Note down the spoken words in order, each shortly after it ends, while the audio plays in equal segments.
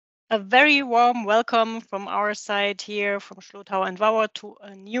A very warm welcome from our side here from Schlotau and Wauer to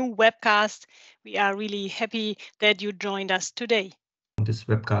a new webcast. We are really happy that you joined us today. This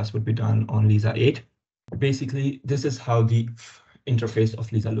webcast would be done on Lisa 8. Basically, this is how the interface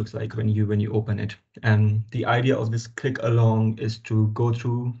of Lisa looks like when you open it. And the idea of this click along is to go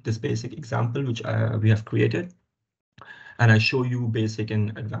through this basic example which we have created. And I show you basic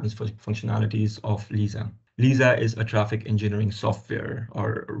and advanced functionalities of Lisa. Lisa is a traffic engineering software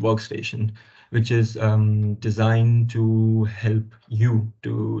or workstation, which is designed to help you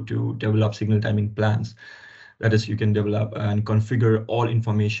to develop signal timing plans. That is, you can develop and configure all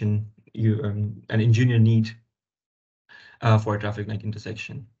information an engineer need for a traffic light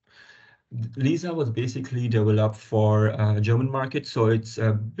intersection. Lisa was basically developed for German market, so it's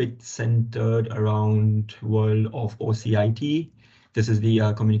a bit centered around world of OCIT. This is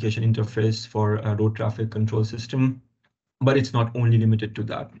the communication interface for a road traffic control system, but it's not only limited to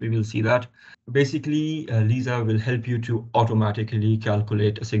that. We will see that. Basically, Lisa will help you to automatically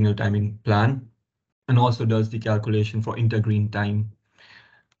calculate a signal timing plan and also does the calculation for intergreen time.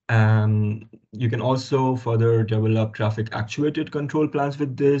 You can also further develop traffic actuated control plans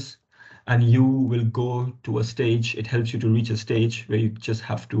with this, and you will go to a stage. It helps you to reach a stage where you just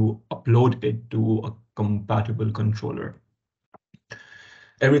have to upload it to a compatible controller.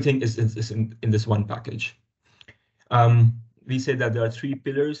 Everything is in this one package. We say that there are three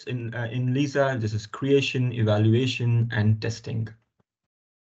pillars in Lisa. This is creation, evaluation, and testing.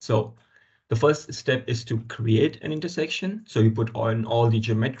 So the first step is to create an intersection. So you put on all the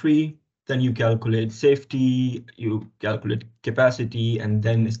geometry, then you calculate safety, you calculate capacity, and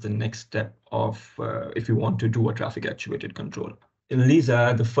then it's the next step of if you want to do a traffic actuated control. In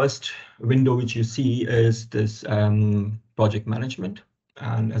Lisa, the first window which you see is this project management.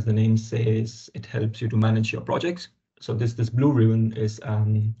 And as the name says, it helps you to manage your projects. So this blue ribbon is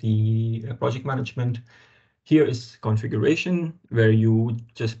the project management. Here is configuration, where you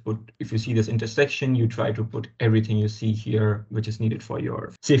just put, if you see this intersection, you try to put everything you see here, which is needed for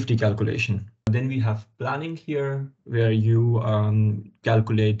your safety calculation. Then we have planning here, where you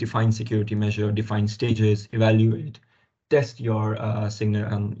calculate, define security measure, define stages, evaluate, test your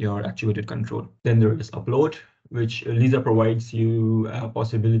signal and your actuated control. Then there is upload, which Lisa provides you a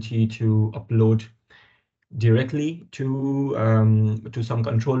possibility to upload directly to some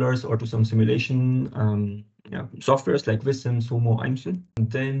controllers or to some simulation softwares like Vissim, Sumo, Einstein. And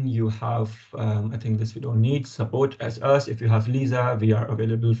then you have, I think this we don't need, support as us. If you have Lisa, we are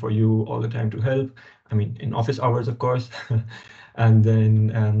available for you all the time to help. I mean, in office hours, of course. And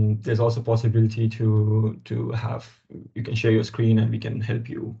then there's also possibility to have, you can share your screen and we can help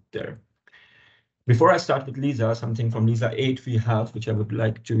you there. Before I start with Lisa, something from Lisa 8 we have, which I would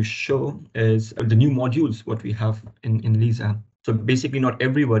like to show, is the new modules, what we have in Lisa. So basically not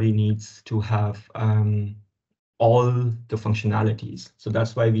everybody needs to have all the functionalities. So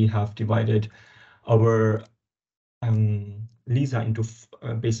that's why we have divided our Lisa into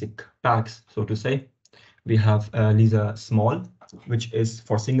basic packs, so to say. We have Lisa Small, which is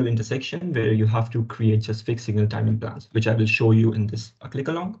for single intersection, where you have to create just fixed signal timing plans, which I will show you in this click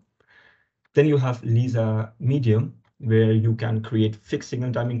along. Then you have Lisa Medium, where you can create fixed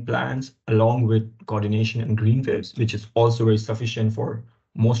signal timing plans along with coordination and green waves, which is also very sufficient for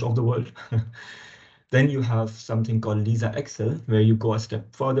most of the world. Then you have something called Lisa Excel, where you go a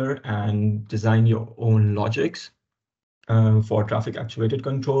step further and design your own logics for traffic actuated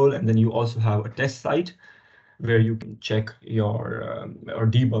control. And then you also have a test site where you can check your or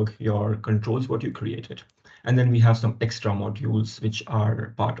debug your controls, what you created. And then we have some extra modules which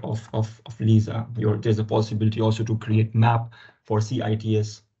are part of Lisa. There's a possibility also to create map for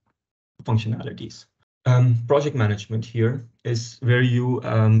CITS functionalities. Project management here is where you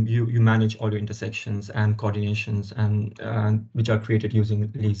manage all your intersections and coordinations and which are created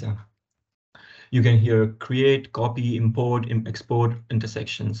using Lisa. You can here create, copy, import, export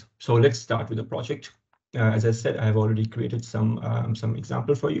intersections. So let's start with the project. As I said, I've already created some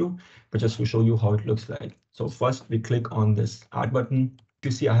example for you, but just to show you how it looks like. So first we click on this add button.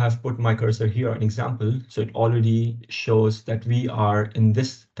 You see I have put my cursor here, an example. So it already shows that we are in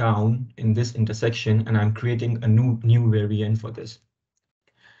this town, in this intersection, and I'm creating a new variant for this.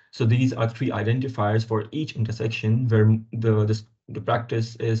 So these are three identifiers for each intersection, where the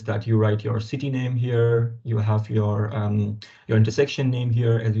practice is that you write your city name here, you have your intersection name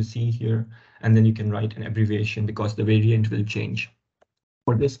here, as you see here, and then you can write an abbreviation because the variant will change.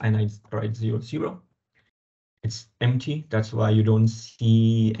 For this, I write 00. It's empty. That's why you don't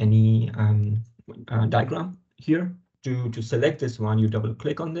see any diagram here. To select this one, you double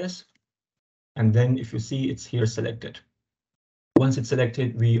click on this. And then if you see it's here selected. Once it's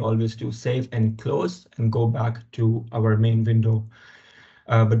selected, we always do save and close and go back to our main window.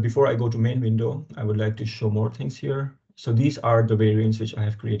 But before I go to main window, I would like to show more things here. So these are the variants which I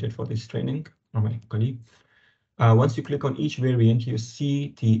have created for this training, or my colleague. Once you click on each variant, you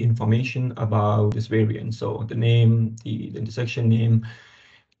see the information about this variant. So the name, the intersection name.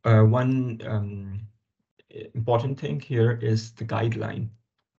 One important thing here is the guideline.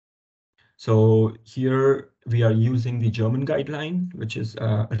 So here we are using the German guideline, which is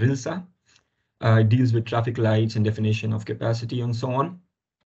RILSA. It deals with traffic lights and definition of capacity and so on.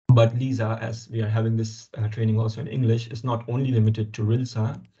 But LISA, as we are having this training also in English, is not only limited to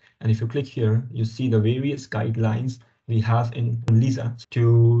RILSA. And if you click here, you see the various guidelines we have in LISA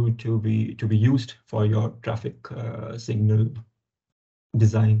to be used for your traffic signal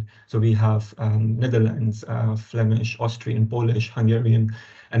design. So we have Netherlands, Flemish, Austrian, Polish, Hungarian,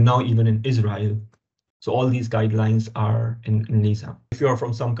 and now even in Israel. So all these guidelines are in LISA. If you're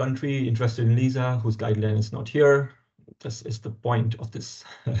from some country interested in LISA, whose guideline is not here, this is the point of this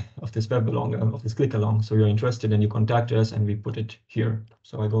of this web along, of this click along. So you're interested and you contact us and we put it here.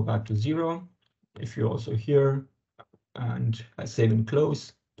 So I go back to 0. If you're also here and I save and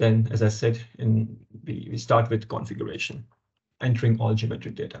close, then as I said, we start with configuration, entering all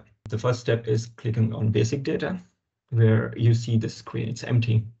geometric data. The first step is clicking on basic data, where you see the screen, it's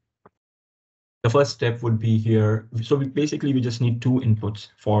empty. The first step would be here. So we just need 2 inputs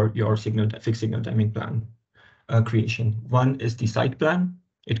for your fixed signal timing plan creation. One is the site plan.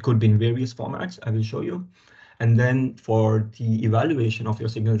 It could be in various formats. I will show you. And then for the evaluation of your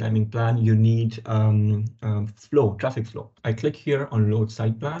signal timing plan, you need traffic flow. I click here on load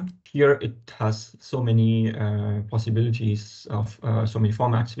site plan. Here it has so many possibilities of so many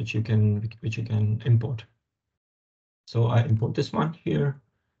formats which you can import. So I import this one here,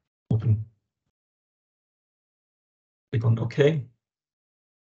 open. Click on OK.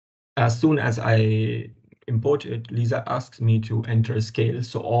 As soon as I import it, Lisa asks me to enter a scale.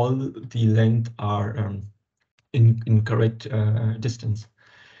 So all the length are in correct distance.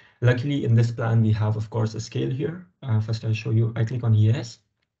 Luckily, in this plan, we have, of course, a scale here. First, I'll show you. I click on yes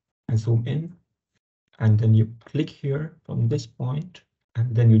and zoom in. And then you click here from this point,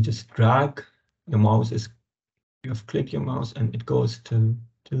 and then you just drag. The mouse is, you have clicked your mouse and it goes till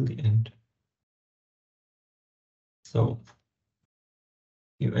the end. So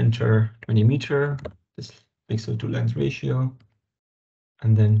you enter 20 meter, this pixel to length ratio,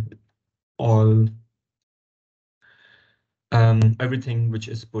 and then all everything which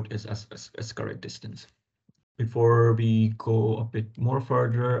is put is as correct distance. Before we go a bit more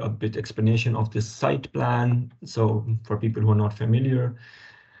further, a bit explanation of this site plan. So for people who are not familiar,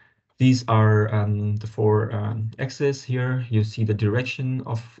 these are the 4 axes here. You see the direction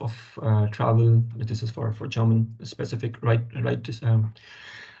of travel. This is for German specific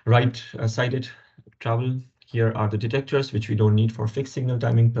right-sided travel. Here are the detectors, which we don't need for fixed signal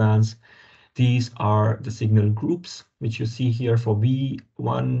timing plans. These are the signal groups, which you see here for V1,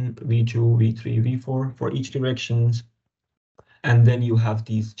 V2, V3, V4 for each directions. And then you have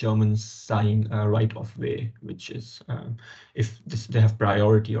these German sign right of way, which is if they have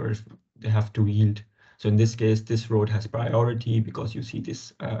priority or if they have to yield. So in this case, this road has priority because you see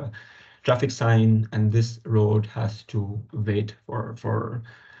this traffic sign, and this road has to wait for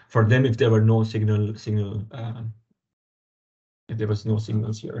them if there were no if there was no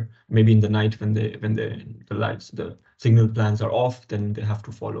signals here. Maybe in the night when the signal plans are off, then they have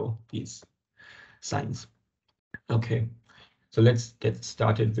to follow these signs. Okay. So let's get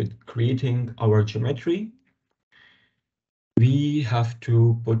started with creating our geometry. We have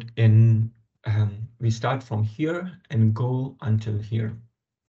to put in, we start from here and go until here.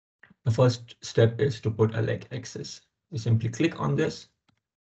 The first step is to put a leg axis. You simply click on this.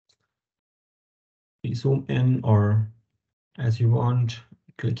 We zoom in or as you want,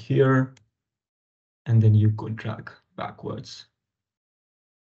 click here, and then you could drag backwards.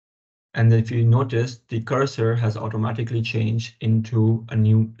 And if you notice, the cursor has automatically changed into a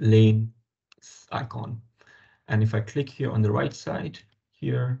new lane icon. And if I click here on the right side,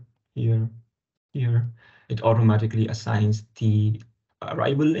 here, here, here, it automatically assigns the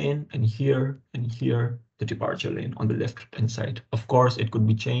arrival lane, and here, the departure lane on the left-hand side. Of course, it could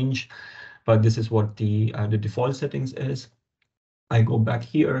be changed, but this is what the default settings is. I go back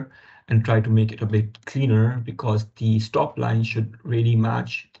here and try to make it a bit cleaner because the stop line should really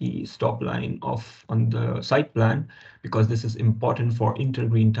match the stop line on the site plan, because this is important for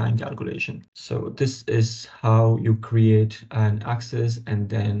intergreen time calculation. So this is how you create an axis and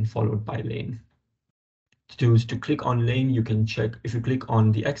then followed by lane. To click on lane, you can check, if you click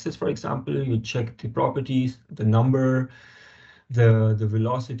on the axis, for example, you check the properties, the number, the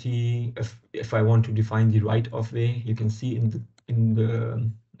velocity. If I want to define the right of way, you can see in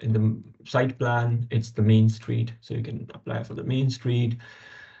the site plan, it's the main street. So you can apply for the main street,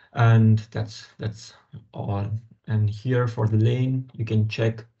 and that's all. And here for the lane, you can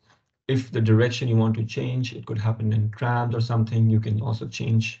check if the direction you want to change. It could happen in trams or something. You can also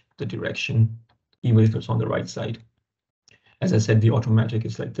change the direction, even if it's on the right side. As I said, the automatic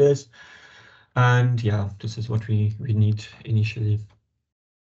is like this. And yeah, this is what we need initially.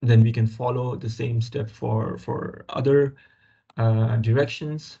 Then we can follow the same step for other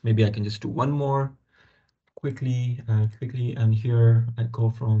directions. Maybe I can just do one more quickly, and here I go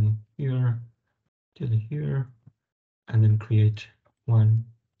from here till here, and then create 1,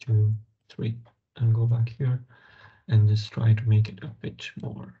 2, 3, and go back here, and just try to make it a bit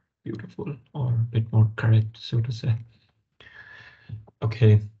more beautiful or a bit more correct, so to say.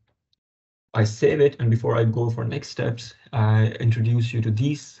 Okay. I save it, and before I go for next steps, I introduce you to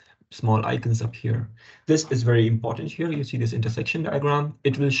these small icons up here. This is very important here. You see this intersection diagram.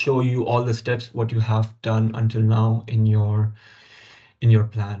 It will show you all the steps, what you have done until now in your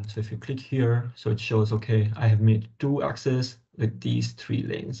plan. So if you click here, so it shows, okay, I have made 2 axes with these 3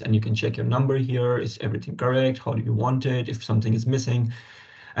 lanes, and you can check your number here. Is everything correct? How do you want it? If something is missing.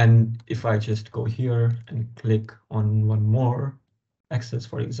 And if I just go here and click on one more axis,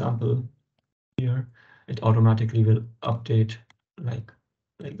 for example, here, it automatically will update like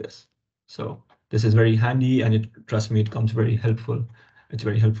this. So this is very handy, and trust me, it comes very helpful. It's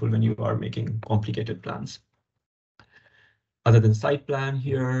very helpful when you are making complicated plans. Other than site plan,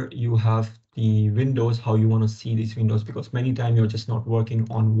 here you have the windows, how you want to see these windows, because many times you're just not working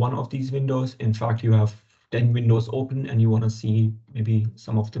on one of these windows. In fact, you have 10 windows open and you want to see maybe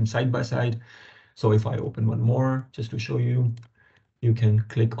some of them side by side. So if I open one more just to show you, you can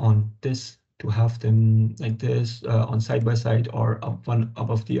click on this to have them like this on side by side, or up one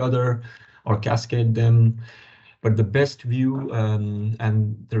above the other, or cascade them. But the best view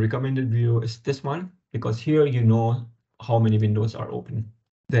and the recommended view is this one, because here you know how many windows are open.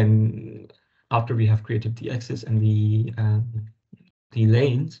 Then after we have created the axis and the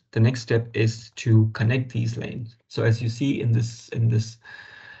lanes, the next step is to connect these lanes. So as you see in this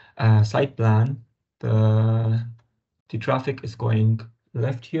site plan, the traffic is going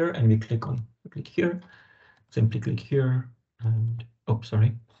left here, and we click here, simply click here, and oh,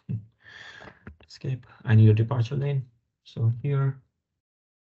 sorry, escape. I need a departure lane. So here,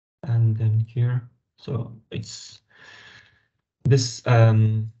 and then here. So it's this,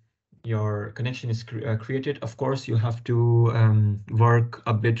 your connection is created. Of course, you have to work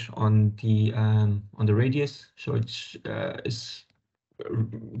a bit on the radius. So it's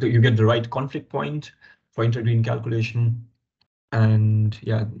you get the right conflict point for Intergreen calculation. And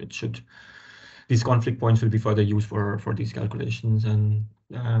yeah, these conflict points will be further used for these calculations. And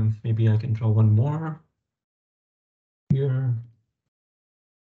maybe I can draw one more here.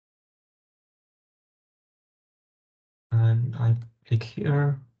 And I click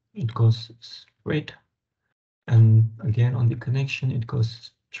here, it goes straight. And again, on the connection, it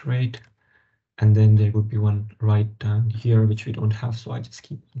goes straight. And then there would be one right down here, which we don't have. So I just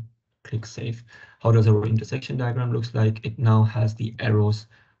click save. How does our intersection diagram looks like? It now has the arrows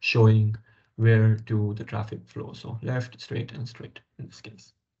showing where do the traffic flow. So left, straight, and straight in this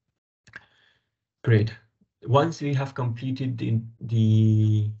case. Great. Once we have completed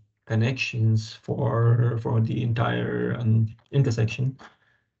the connections for the entire intersection,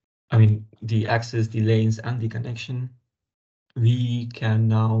 I mean the axis, the lanes, and the connection, we can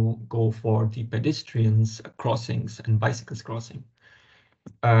now go for the pedestrians crossings and bicycles crossing.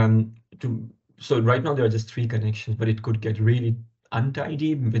 So right now there are just 3 connections, but it could get really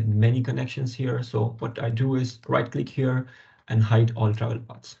untidy with many connections here. So what I do is right click here and hide all travel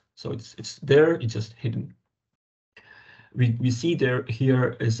paths. So it's there, it's just hidden. We see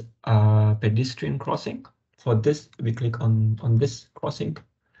here is a pedestrian crossing. For this, we click on this crossing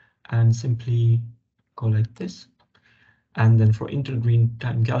and simply go like this. And then for Intergreen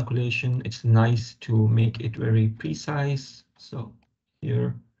time calculation, it's nice to make it very precise. So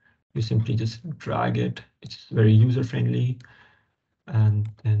here you simply just drag it. It's very user friendly. And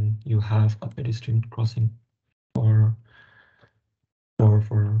then you have a pedestrian crossing for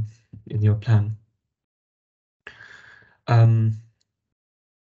in your plan.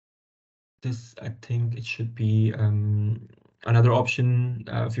 This, I think it should be another option.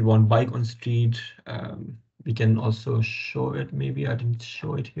 If you want bike on street, we can also show it. Maybe I didn't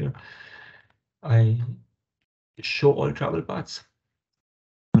show it here. I show all travel paths.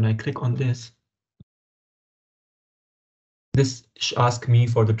 When I click on this asks me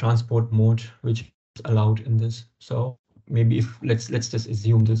for the transport mode, which is allowed in this. So maybe if let's just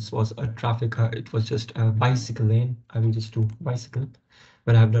assume this was a traffic, it was just a bicycle lane. I will just do bicycle.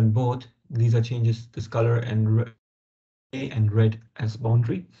 When I've done both, Lisa changes this color and red as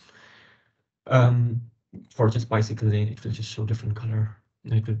boundary. For just bicycle lane, it will just show different color.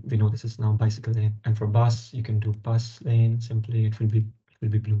 We know this is now bicycle lane, and for bus, you can do bus lane. Simply, it will be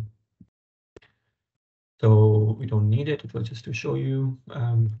blue. So we don't need it. It was just to show you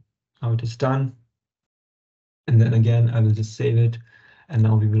how it is done. And then again, I will just save it. And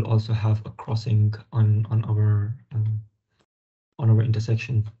now we will also have a crossing on our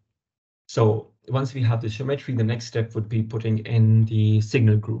intersection. So once we have the geometry, the next step would be putting in the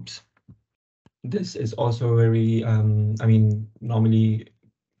signal groups. This is also very, I mean, normally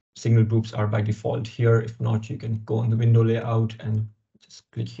signal groups are by default here. If not, you can go on the window layout and just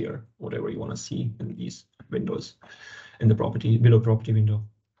click here, whatever you want to see in these windows in the below property window.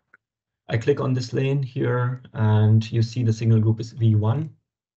 I click on this lane here and you see the signal group is V1,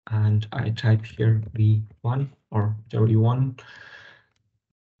 and I type here V1 or whatever you want.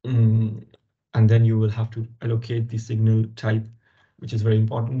 And then you will have to allocate the signal type, which is very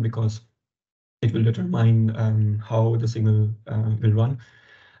important because it will determine how the signal will run.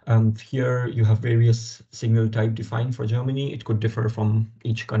 Here you have various signal type defined for Germany. It could differ from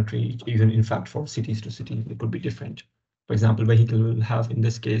each country, even in fact for cities to city, it could be different. For example, vehicle will have, in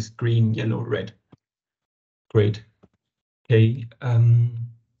this case, green, yellow, red. Great. Okay,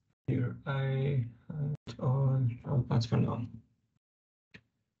 here I had all parts for now.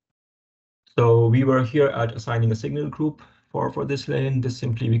 So we were here at assigning a signal group for this lane. This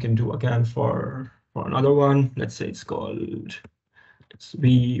simply we can do again for another one. Let's say it's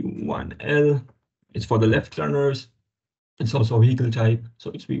V1L. It's for the left turners. It's also a vehicle type, so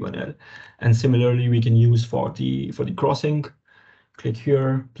it's V1L. And similarly, we can use for the crossing. Click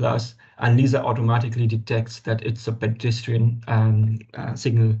here, plus, and Lisa automatically detects that it's a pedestrian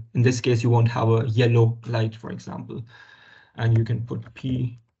signal. In this case, you won't have a yellow light, for example, and you can put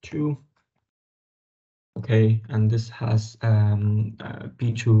P2. Okay, and this has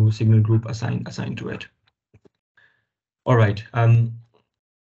P2 signal group assigned to it. All right.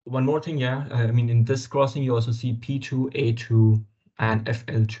 One more thing, yeah. I mean, in this crossing, you also see P2, A2, and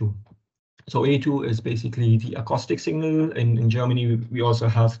FL2. So A2 is basically the acoustic signal. In Germany, we also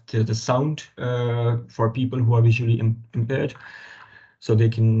have the sound for people who are visually impaired, so they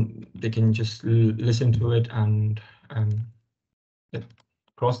can just listen to it and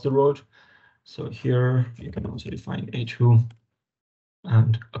cross the road. So here you can also define A2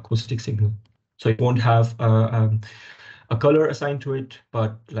 and acoustic signal. So it won't have a color assigned to it,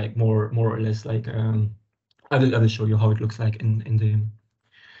 but like more or less like I will show you how it looks like in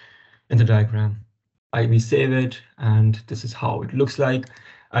the diagram. We save it, and this is how it looks like.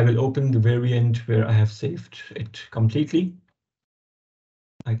 I will open the variant where I have saved it completely.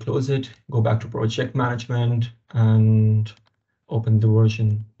 I close it, go back to project management, and open the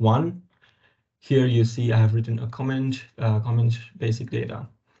version 1. Here you see I have written a comment basic data.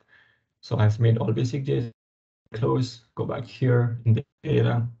 So I've made all basic data, close, go back here in the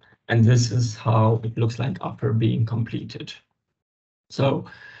data, and this is how it looks like after being completed. So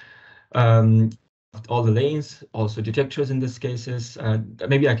all the lanes, also detectors in this cases.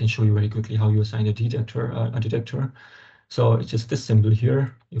 Maybe I can show you very quickly how you assign a detector. So it's just this symbol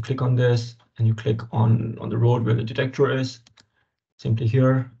here. You click on this and you click on the road where the detector is. Simply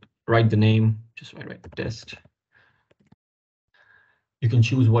here, write the name, just write the test. You can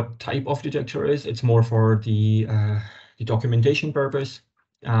choose what type of detector is. It's more for the documentation purpose.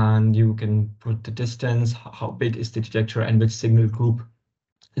 And you can put the distance, how big is the detector, and which signal group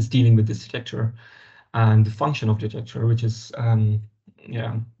is dealing with this detector, and the function of detector, which is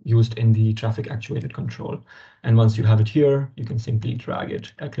used in the traffic actuated control. And once you have it here, you can simply drag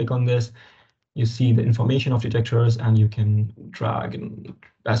it. I click on this, you see the information of detectors, and you can drag and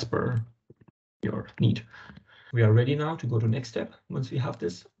as per your need. We are ready now to go to next step. Once we have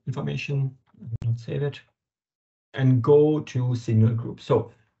this information, I will not save it, and go to signal group.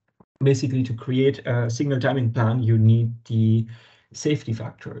 So basically, to create a signal timing plan, you need the safety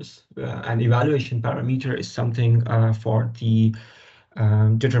factors. An evaluation parameter is something for the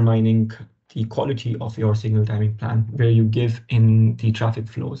determining the quality of your signal timing plan, where you give in the traffic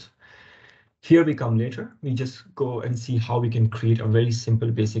flows. Here we come later. We just go and see how we can create a very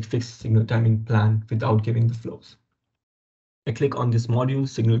simple, basic fixed signal timing plan without giving the flows. I click on this module,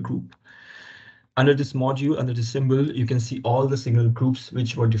 signal group. Under this module, under the symbol, you can see all the signal groups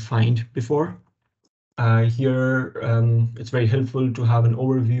which were defined before. Here, it's very helpful to have an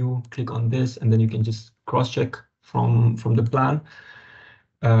overview. Click on this, and then you can just cross-check from the plan.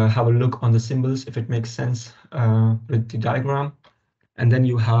 have a look on the symbols if it makes sense with the diagram. And then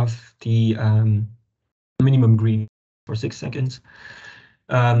you have the minimum green for 6 seconds.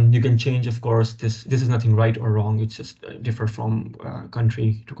 You can change, of course, this is nothing right or wrong. It's just differ from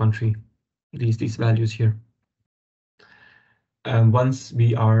country to country, these values here. Once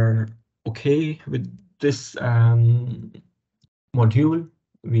we are okay with this module,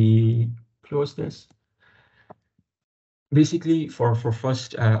 we close this. Basically, for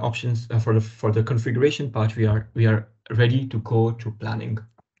first options for the configuration part, we are ready to go to planning.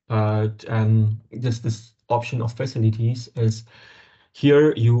 But this option of facilities is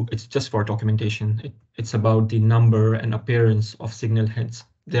here. It's just for documentation. It's about the number and appearance of signal heads.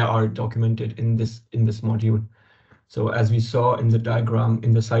 They are documented in this module. So as we saw in the diagram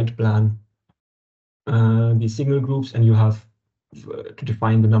in the site plan, the signal groups, and you have to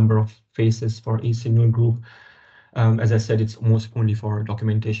define the number of faces for each signal group. As I said, it's almost only for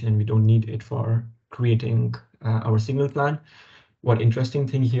documentation, and we don't need it for creating our signal plan. What interesting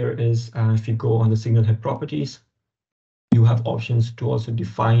thing here is if you go on the signal head properties, you have options to also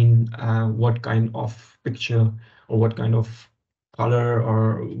define what kind of picture or what kind of color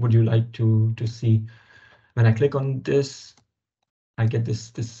or would you like to see. When I click on this, I get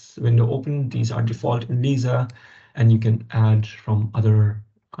this window open. These are default in Lisa, and you can add from other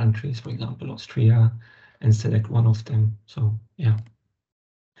countries, for example, Austria, and select one of them. So yeah,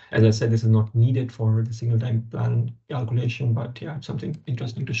 as I said, this is not needed for the signal time plan calculation, but yeah, something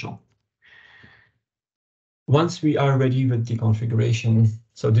interesting to show. Once we are ready with the configuration,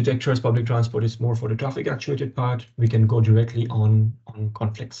 so detectors, public transport is more for the traffic actuated part, we can go directly on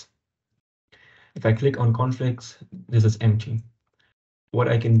conflicts. If I click on conflicts, this is empty. What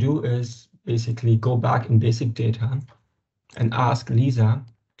I can do is basically go back in basic data and ask Lisa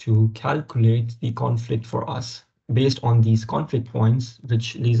to calculate the conflict for us based on these conflict points,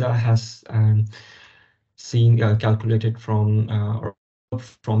 which Lisa has seen calculated from or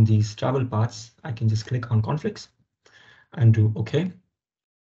from these travel paths. I can just click on conflicts and do OK.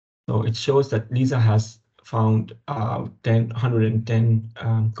 So it shows that Lisa has found 110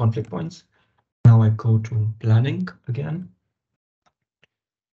 conflict points. Now I go to planning again,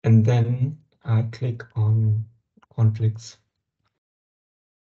 and then I click on conflicts.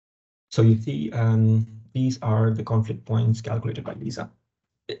 So you see, these are the conflict points calculated by Lisa.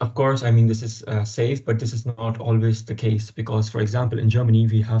 Of course, I mean, this is safe, but this is not always the case because, for example, in Germany,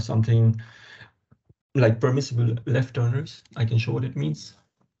 we have something like permissible left turners. I can show what it means.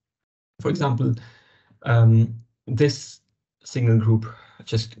 For example, this signal group,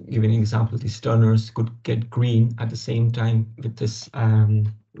 just giving an example, these turners could get green at the same time with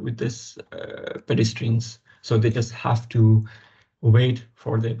this pedestrians. So they just have to wait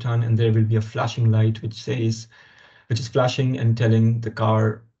for their turn, and there will be a flashing light which is flashing and telling the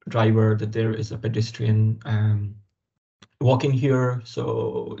car driver that there is a pedestrian walking here,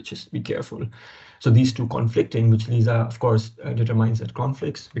 so just be careful. So these two conflicting, which Lisa, of course, determines at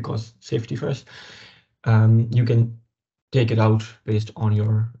conflicts because safety first. You can take it out based on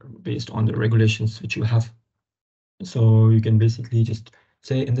the regulations which you have. So you can basically just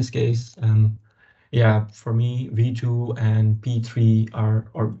say in this case, yeah, for me, V2 and P3 are,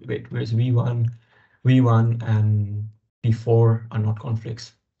 or wait, where's V1? V1 and P4 are not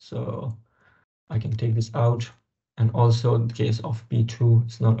conflicts. So I can take this out. And also in the case of P2,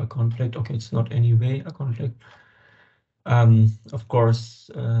 it's not a conflict. Okay, it's not anyway a conflict. Of course,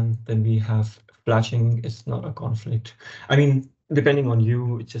 then we have flashing is not a conflict. I mean, depending on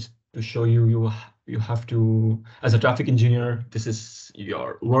you, just to show you, you have to, as a traffic engineer, this is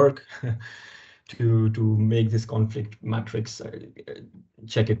your work to make this conflict matrix,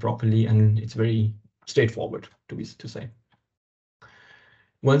 check it properly, and it's very straightforward to say.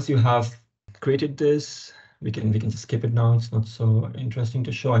 Once you have created this, we can just skip it now. It's not so interesting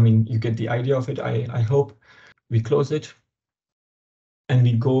to show. I mean, you get the idea of it. I hope. We close it, and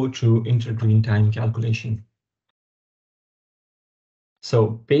we go to intergreen time calculation. So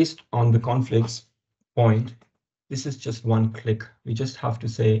based on the conflicts point, this is just one click. We just have to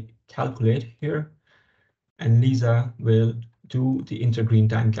say calculate here, and Lisa will do the intergreen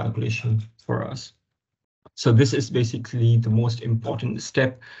time calculation for us. So this is basically the most important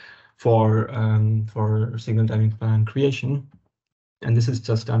step for signal timing plan creation, and this is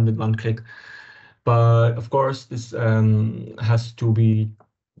just done with one click. But of course, this has to be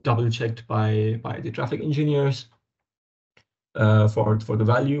double checked by the traffic engineers for the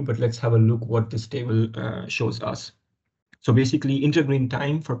value. But let's have a look what this table shows us. So basically, intergreen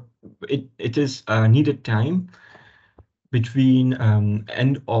time for it is needed time between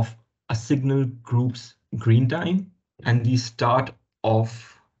end of a signal group's green time and the start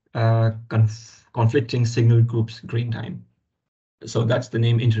of conflicting signal groups green time. So that's the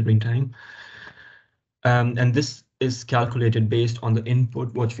name intergreen time. And this is calculated based on the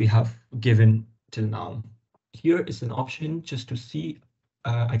input which we have given till now. Here is an option just to see.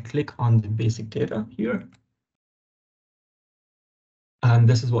 I click on the basic data here. And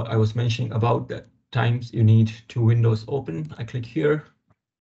this is what I was mentioning about the times you need two windows open. I click here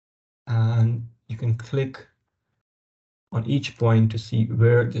and you can click on each point to see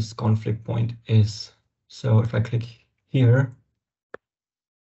where this conflict point is. So if I click here,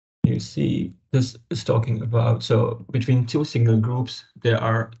 you see this is talking about, so between two signal groups, there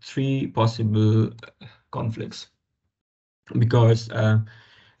are three possible conflicts because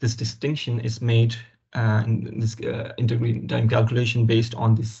this distinction is made in this intergreen time calculation based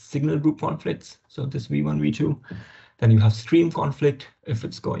on the signal group conflicts. So this V1, V2, then you have stream conflict if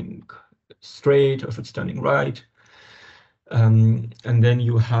it's going straight or if it's turning right. And then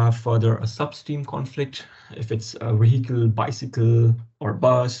you have further a substream conflict. If it's a vehicle, bicycle, or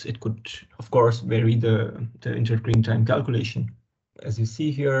bus, it could, of course, vary the intergreen time calculation. As you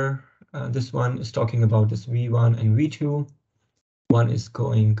see here, this one is talking about this V1 and V2. One is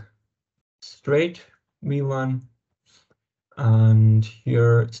going straight, V1, and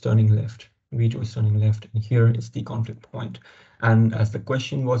here it's turning left. V2 is turning left, and here is the conflict point. And as the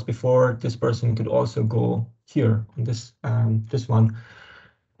question was before, this person could also go here on this one.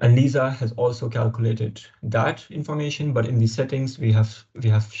 And Lisa has also calculated that information, but in the settings we have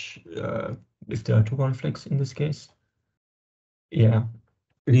if there are two conflicts in this case. Yeah,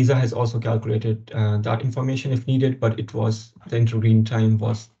 Lisa has also calculated that information if needed, but it was the intergreen time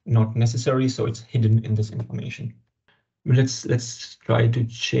was not necessary, so it's hidden in this information. Let's try to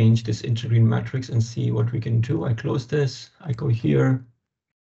change this intergreen matrix and see what we can do. I close this, I go here.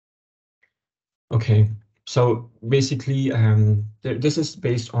 Okay, so basically this is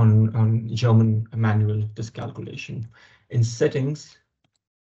based on German manual, this calculation. In settings,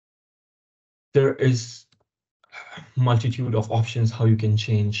 there is multitude of options how you can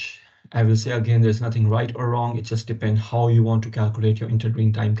change. I will say again, there's nothing right or wrong. It just depends how you want to calculate your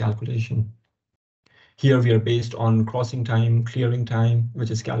intergreen time calculation. Here we are based on crossing time, clearing time, which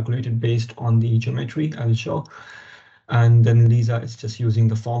is calculated based on the geometry I will show. And then Lisa is just using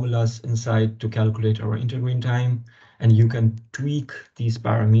the formulas inside to calculate our intergreen time. And you can tweak these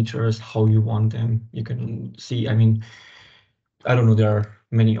parameters how you want them. You can see, I mean, I don't know, there are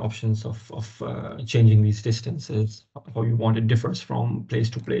many options of changing these distances, how you want it differs from place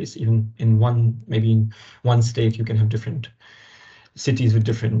to place. Even in maybe in one state, you can have different cities with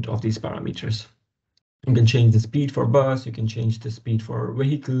different of these parameters. You can change the speed for bus, you can change the speed for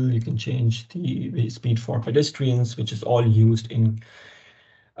vehicle, you can change the speed for pedestrians, which is all used in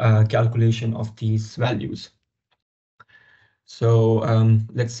calculation of these values. So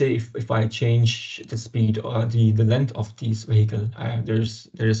let's say if I change the speed or the length of these vehicle,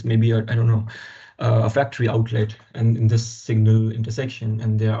 there's maybe I don't know, a factory outlet and in this signal intersection,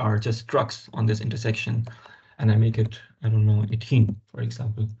 and there are just trucks on this intersection, and I make it, I don't know, 18, for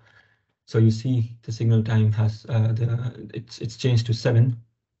example. So you see the signal time has it's changed to 7.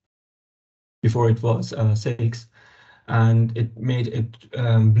 Before it was 6, and it made it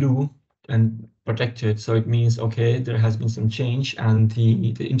blue and protected. So it means, okay, there has been some change and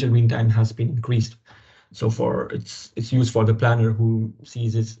the intergreen time has been increased. So it's used for the planner who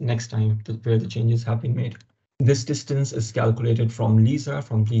sees it next time where the changes have been made. This distance is calculated from Lisa,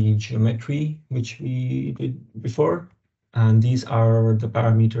 from the geometry, which we did before. And these are the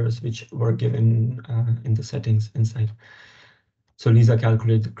parameters which were given in the settings inside. So Lisa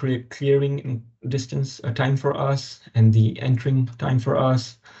calculated the clearing distance time for us and the entering time for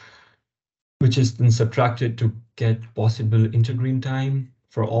us, which is then subtracted to get possible intergreen time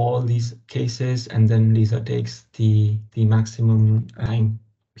for all these cases. And then Lisa takes the maximum time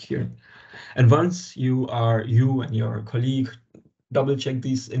here. And once you and your colleague double check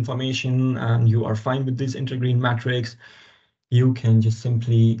this information and you are fine with this intergreen matrix, you can just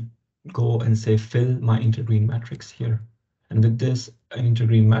simply go and say, fill my intergreen matrix here. And with this, an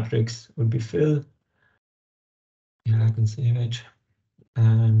intergreen matrix would be fill. Yeah, I can save it.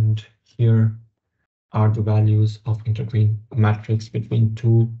 And here are the values of intergreen matrix between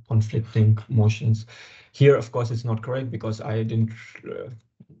two conflicting motions. Here, of course, it's not correct because I didn't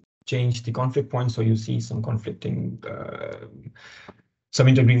change the conflict point. So you see some conflicting, some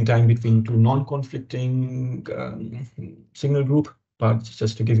intergreen time between two non-conflicting signal group, but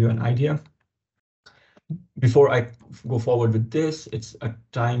just to give you an idea. Before I go forward with this, it's a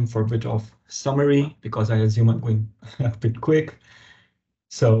time for a bit of summary because I assume I'm going a bit quick.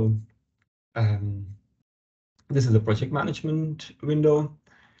 So This is the project management window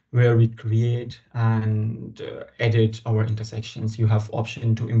where we create and edit our intersections. You have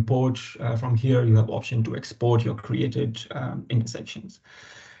option to import from here. You have option to export your created intersections.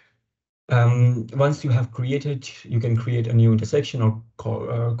 Once you have created, you can create a new intersection or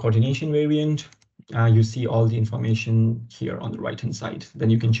coordination variant. You see all the information here on the right-hand side. Then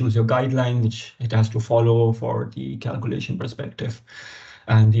you can choose your guideline, which it has to follow for the calculation perspective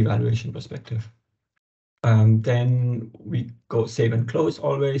and the evaluation perspective. Then we go save and close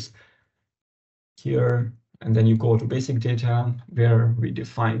always here, and then you go to basic data where we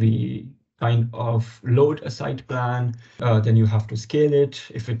define the kind of load a site plan. Then you have to scale it.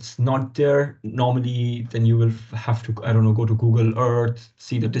 If it's not there, normally then you will have to, I don't know, go to Google Earth,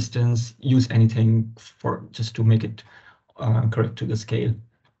 see the distance, use anything for just to make it correct to the scale.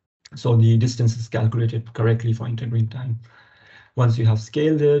 So the distance is calculated correctly for Intergreen time. Once you have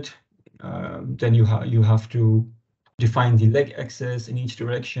scaled it, then you have to define the leg axis in each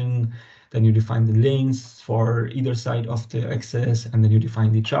direction. Then you define the lanes for either side of the axis, and then you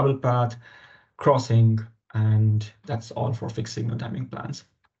define the travel path, crossing, and that's all for fixed signal timing plans.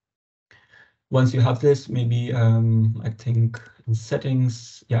 Once you have this, maybe I think in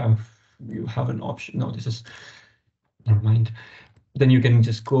settings, yeah, you have an option. No, this is, never mind. Then you can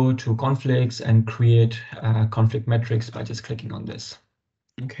just go to conflicts and create conflict metrics by just clicking on this.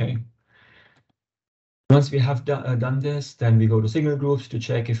 Okay. Once we have done this, then we go to signal groups to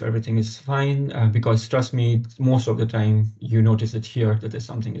check if everything is fine, because trust me, most of the time you notice it here that there's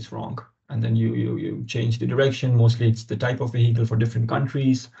something is wrong. And then you change the direction. Mostly it's the type of vehicle for different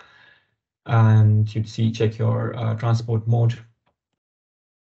countries. And you'd see, check your transport mode.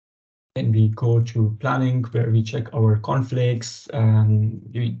 Then we go to planning where we check our conflicts.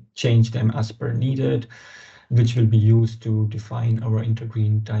 We change them as per needed, which will be used to define our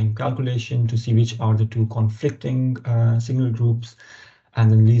Intergreen time calculation to see which are the two conflicting signal groups. And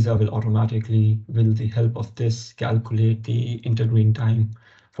then Lisa will automatically, with the help of this, calculate the Intergreen time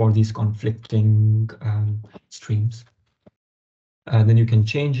for these conflicting streams. Then you can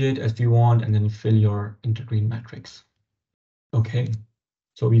change it as you want, and then fill your Intergreen matrix. Okay,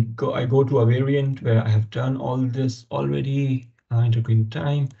 so I go to a variant where I have done all this already, Intergreen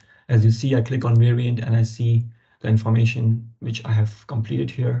time. As you see, I click on variant and I see the information which I have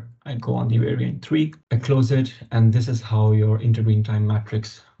completed here. I go on the variant 3, I close it, and this is how your Intergreen time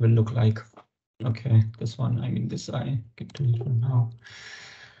matrix will look like. Okay, this one, I mean this I get to it now.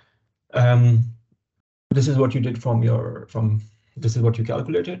 This is what you did this is what you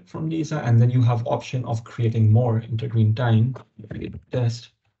calculated from Lisa, and then you have option of creating more Intergreen time. Test.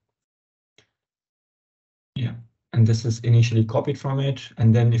 Yeah, and this is initially copied from it,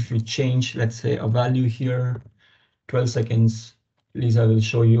 and then if you change, let's say, a value here, 12 seconds, Lisa will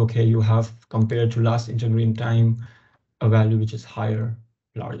show you, okay, you have, compared to last Intergreen time, a value which is higher,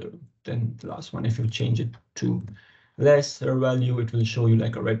 larger than the last one. If you change it to lesser value, it will show you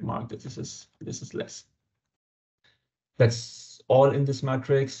like a red mark that this is less. That's all in this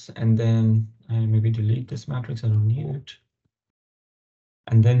matrix, and then I maybe delete this matrix, I don't need it.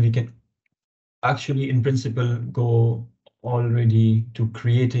 And then we can actually, in principle, go already to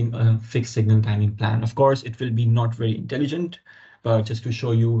creating a fixed signal timing plan. Of course, it will be not very intelligent, but just to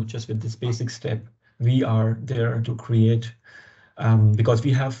show you, just with this basic step, we are there to create, because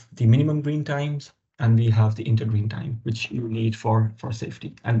we have the minimum green times and we have the intergreen time, which you need for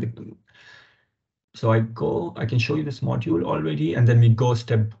safety. And so I can show you this module already, and then we go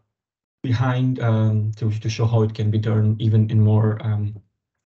step behind to show how it can be done even in more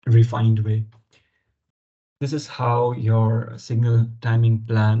refined way. This is how your signal timing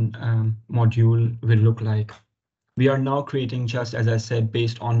plan module will look like. We are now creating, just as I said,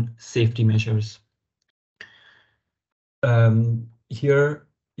 based on safety measures. Here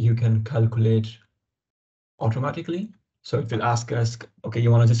you can calculate automatically. So it will ask us, okay,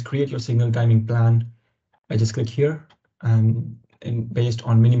 you want to just create your signal timing plan. I just click here and based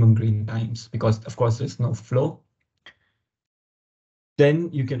on minimum green times, because of course there's no flow. Then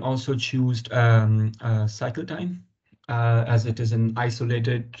you can also choose cycle time, as it is an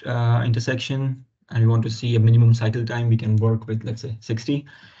isolated intersection, and we want to see a minimum cycle time. We can work with, let's say, 60.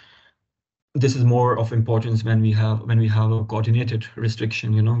 This is more of importance when we have a coordinated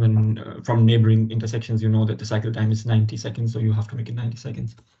restriction. You know, when from neighboring intersections, you know that the cycle time is 90 seconds, so you have to make it 90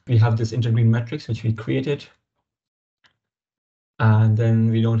 seconds. We have this intergreen matrix which we created. And then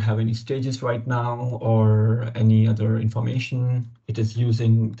we don't have any stages right now or any other information. It is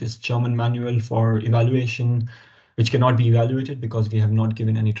using this German manual for evaluation, which cannot be evaluated because we have not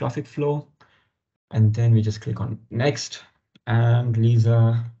given any traffic flow. And then we just click on next, and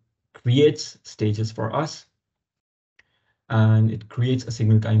Lisa creates stages for us. and it creates a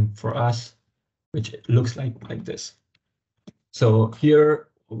signal time for us, which looks like this. So here,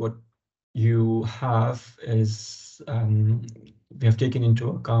 what you have is we have taken into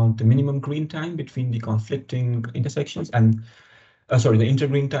account the minimum green time between the conflicting intersections and the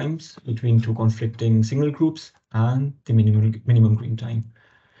intergreen times between two conflicting signal groups and the minimum green time.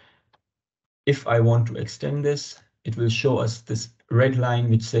 If I want to extend this, it will show us this red line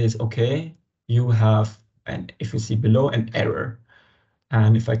which says, okay, you have, and if you see below, an error.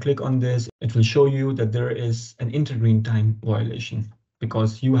 And if I click on this, it will show you that there is an intergreen time violation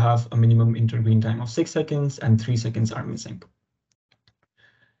because you have a minimum intergreen time of 6 seconds and 3 seconds are missing.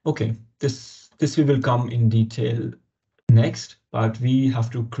 Okay, this we will come in detail next, but we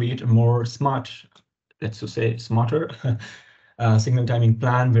have to create a more smart, let's just say smarter signal timing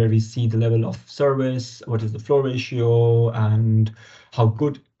plan where we see the level of service, what is the flow ratio, and how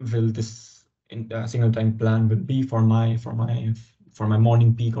good will this signal time plan will be for my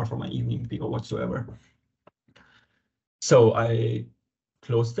morning peak or for my evening peak or whatsoever. So I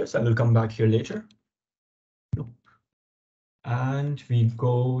close this. I will come back here later. And we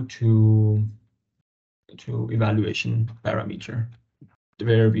go to evaluation parameter,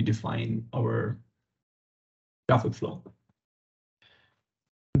 where we define our traffic flow.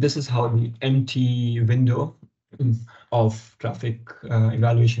 This is how the empty window of traffic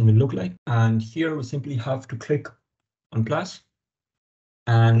evaluation will look like. And here we simply have to click on plus.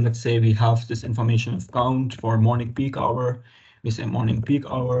 And let's say we have this information of count for morning peak hour. We say morning peak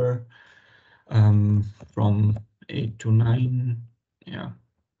hour from 8 to 9. Yeah.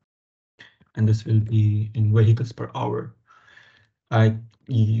 And this will be in vehicles per hour. I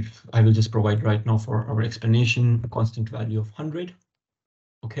will just provide right now for our explanation a constant value of 100.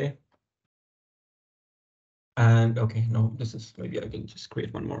 Okay. And okay, no, this is maybe I can just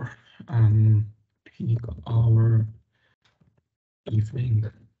create one more. Peak hour evening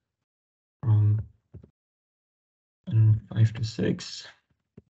from 5 to 6.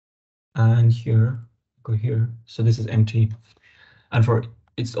 And here, go here. So this is empty. And for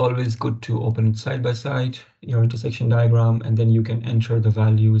it's always good to open it side by side, your intersection diagram, and then you can enter the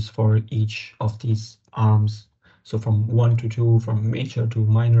values for each of these arms. So from 1 to 2, from major to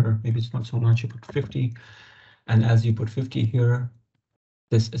minor, maybe it's not so much, you put 50. And as you put 50 here,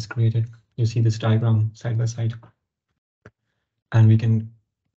 this is created. You see this diagram side by side. And we can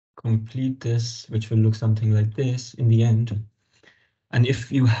complete this, which will look something like this in the end. And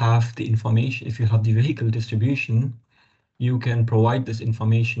if you have the information, if you have the vehicle distribution, you can provide this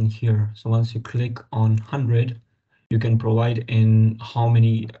information here. So once you click on 100, you can provide in how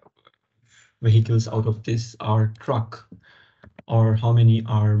many vehicles out of this are truck or how many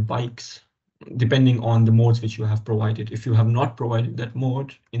are bikes, depending on the modes which you have provided. If you have not provided that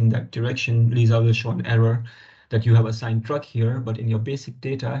mode in that direction, Lisa will show an error that you have assigned truck here, but in your basic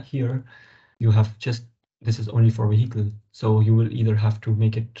data here, you have just, this is only for vehicle. So you will either have to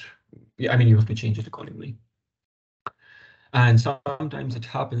make it, I mean, you have to change it accordingly. And sometimes it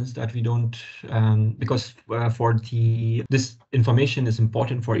happens that we don't, because this information is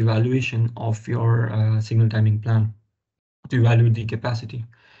important for evaluation of your signal timing plan to evaluate the capacity.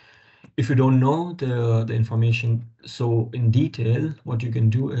 If you don't know the information so in detail, what you can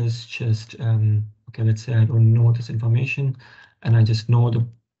do is just, okay, let's say I don't know this information and I just know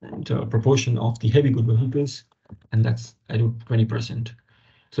the proportion of the heavy good vehicles, and that's, I do 20%.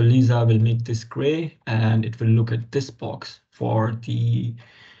 So Lisa will make this gray and it will look at this box for the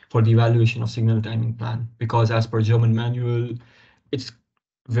evaluation of signal timing plan, because as per German manual, it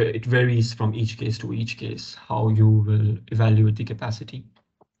varies from each case to each case, how you will evaluate the capacity.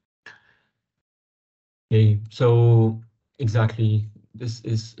 Okay, so exactly, this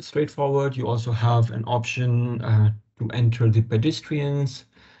is straightforward. You also have an option to enter the pedestrians.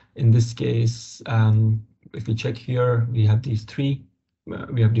 In this case, if we check here, we have these three.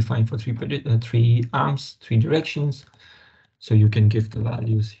 We have defined for three arms, 3 directions. So you can give the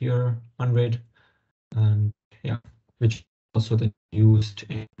values here, 100, and yeah, which also then used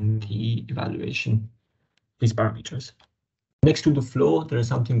in the evaluation, these parameters. Next to the flow, there is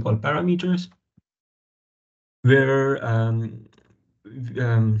something called parameters, where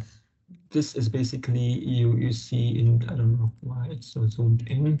this is basically you see in, I don't know why it's so zoomed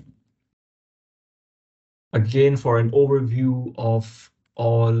in. Again, for an overview of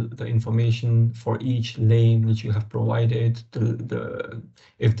all the information for each lane which you have provided,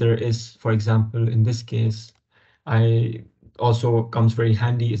 if there is, for example, in this case, I also comes very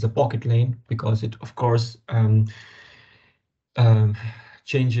handy is a pocket lane, because it of course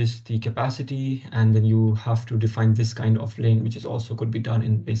changes the capacity, and then you have to define this kind of lane, which is also could be done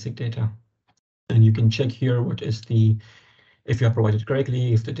in basic data. And you can check here what is the if you have provided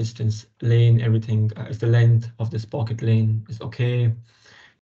correctly, if the distance lane, everything, if the length of this pocket lane is okay.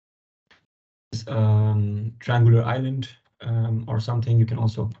 Triangular island or something, you can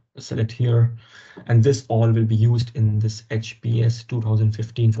also select here. And this all will be used in this HBS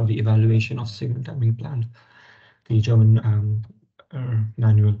 2015 for the evaluation of signal timing plan, the German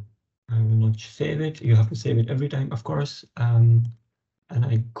manual. I will not save it. You have to save it every time, of course. And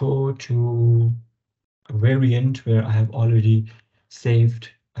I go to a variant where I have already saved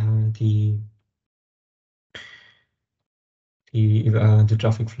the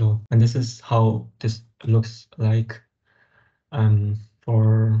traffic flow, and this is how this looks like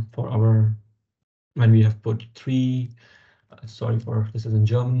for our, when we have put three. Sorry for this is in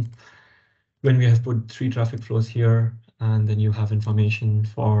German. When we have put 3 traffic flows here, and then you have information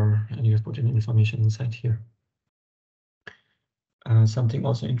for, and you have put in information inside here. Something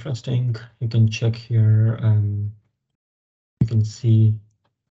also interesting, you can check here. You can see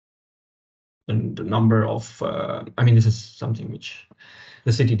the number of. I mean, this is something which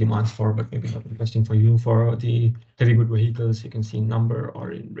the city demands for, but maybe not interesting for you. For the heavy good vehicles, you can see number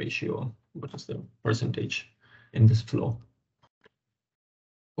or in ratio, what is the percentage in this flow.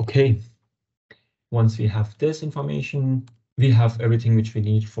 Okay, once we have this information, we have everything which we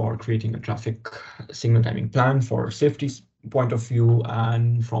need for creating a traffic signal timing plan for safety point of view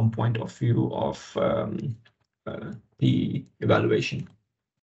and from point of view of the evaluation.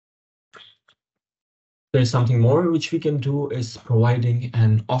 There's something more which we can do is providing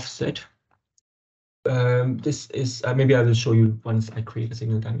an offset. This is maybe I will show you once I create a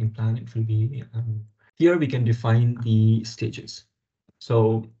signal timing plan. It will be here we can define the stages.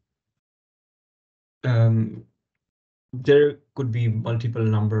 So there could be multiple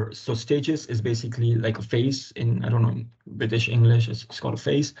numbers. So stages is basically like a phase in, I don't know, British English, it's called a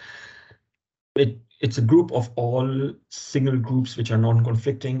phase. It's a group of all signal groups which are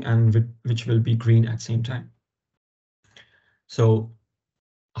non-conflicting and which will be green at the same time. So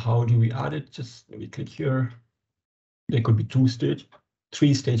how do we add it? Just let me click here. There could be 2 stage,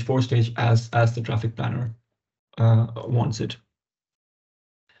 3 stage, 4 stage as the traffic planner wants it.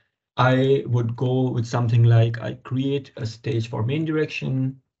 I would go with something like I create a stage for main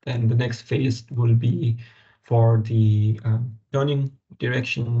direction, then the next phase will be for the turning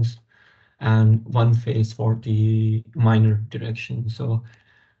directions, and 1 phase for the minor direction. So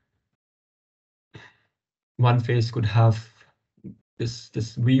 1 phase could have this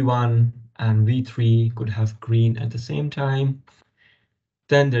V1 and V3 could have green at the same time.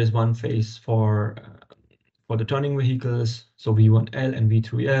 Then there's 1 phase for the turning vehicles, so V1L and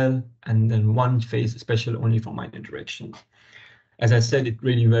V3L, and then 1 phase special only for minor direction. As I said, it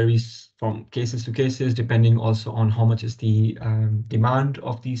really varies from cases to cases, depending also on how much is the demand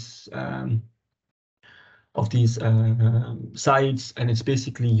of these sites, and it's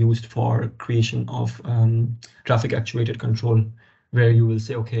basically used for creation of traffic actuated control, where you will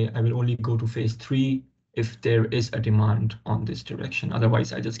say, okay, I will only go to phase 3 if there is a demand on this direction.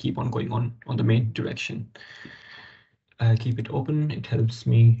 Otherwise, I just keep on going on the main direction. Keep it open. It helps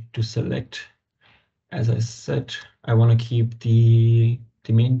me to select. As I said, I want to keep the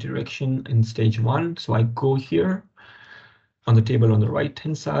main direction in stage 1. So I go here on the table on the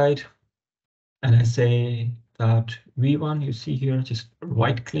right-hand side, and I say that V1, you see here, just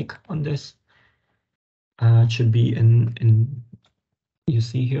right-click on this. It should be in you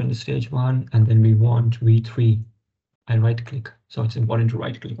see here in the stage 1, and then we want V3. I right-click, so it's important to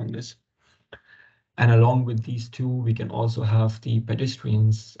right-click on this. And along with these 2, we can also have the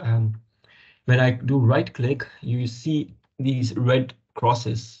pedestrians. When I do right-click, you see these red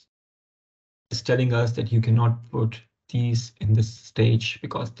crosses. It's telling us that you cannot put these in this stage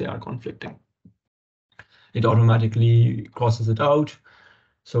because they are conflicting. It automatically crosses it out.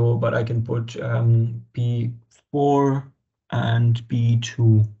 So, but I can put P4 and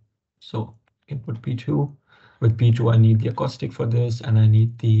P2. So I can put P2. With P2, I need the acoustic for this, and I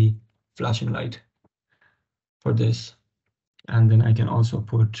need the flashing light for this. And then I can also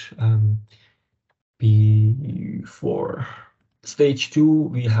put P4. Stage 2,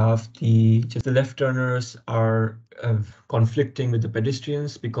 we have just the left turners are conflicting with the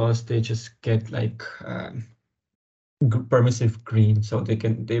pedestrians because they just get like permissive green, so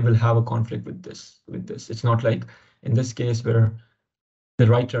they will have a conflict with this. It's not like in this case where the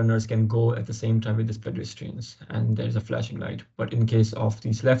right turners can go at the same time with these pedestrians and there's a flashing light, but in case of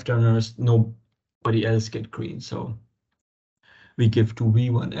these left turners, nobody else get green. So we give to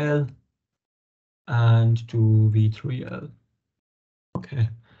V1L and to V3L. Okay,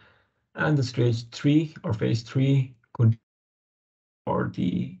 and the stage 3 or phase 3 could be for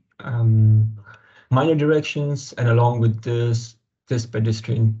the minor directions, and along with this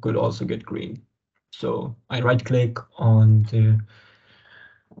pedestrian could also get green. So I right click on the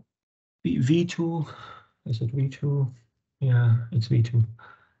V2. Is it V2? Yeah, it's V2.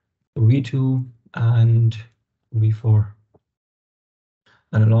 V2 and V4.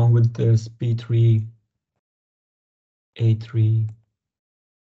 And along with this P3, A3,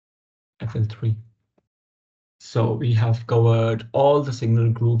 FL3. So we have covered all the signal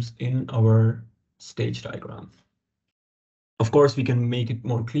groups in our stage diagram. Of course, we can make it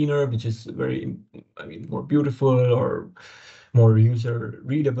more cleaner, which is very, more beautiful or more user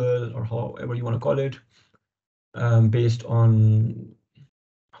readable, or however you want to call it, based on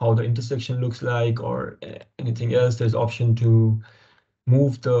how the intersection looks like or anything else. There's option to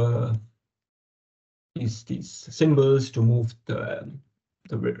move these symbols, to move the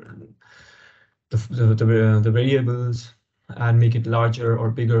variables and make it larger or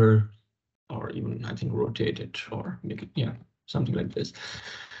bigger, or even I think rotate it or make it, yeah, something like this.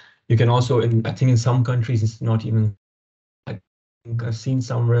 You can also, I think in some countries it's not even, I think I've seen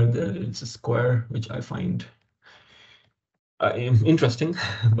somewhere that it's a square, which I find interesting,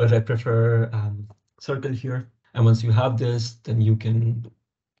 but I prefer circle here. And once you have this, then you can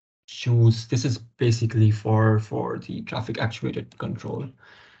choose, this is basically for the traffic actuated control.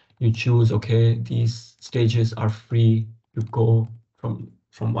 You choose, okay, these stages are free to go from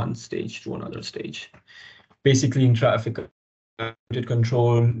one stage to another stage. Basically in traffic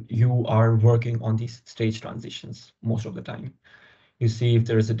control, you are working on these stage transitions most of the time. You see if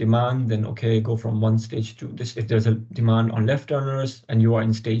there is a demand, then okay, go from one stage to this. If there's a demand on left turners and you are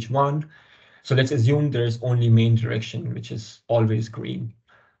in stage 1, so let's assume there is only main direction, which is always green,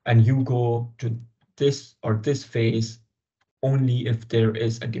 and you go to this or this phase only if there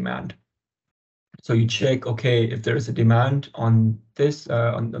is a demand. So you check, okay, if there is a demand on this,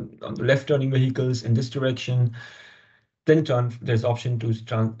 on the left turning vehicles in this direction, then there's option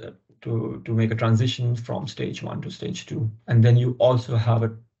to make a transition from stage 1 to stage 2. And then you also have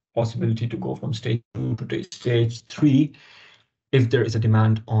a possibility to go from stage 2 to stage 3 if there is a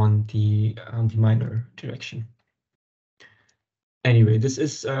demand on the minor direction. Anyway, this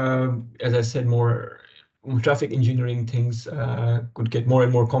is, as I said, more traffic engineering things could get more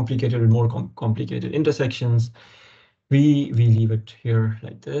and more complicated with more complicated intersections. We leave it here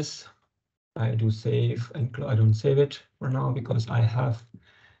like this. I do save, and I don't save it for now because I have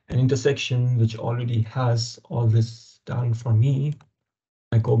an intersection which already has all this done for me.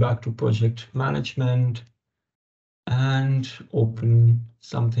 I go back to project management and open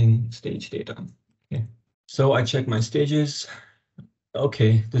something stage data. Okay. So I check my stages.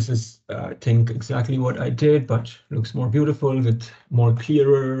 Okay, this is, I think, exactly what I did, but looks more beautiful with more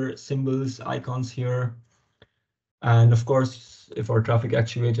clearer symbols, icons here. And of course, if our traffic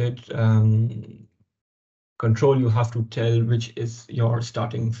actuated control, you have to tell which is your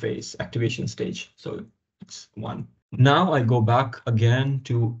starting phase, activation stage. So it's 1. Now I go back again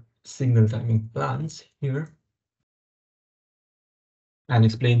to signal timing plans here and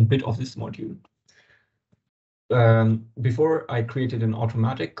explain a bit of this module. Before I created an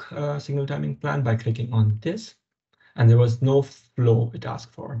automatic signal timing plan by clicking on this, and there was no flow it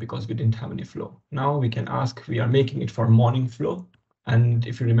asked for because we didn't have any flow. Now we can ask, we are making it for morning flow. And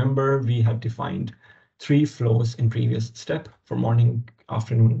if you remember, we had defined 3 flows in previous step for morning,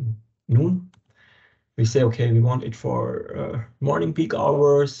 afternoon, noon. We say, okay, we want it for morning peak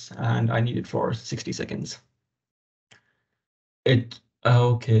hours, and I need it for 60 seconds.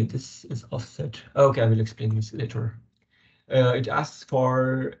 Okay, this is offset. Okay, I will explain this later. It asks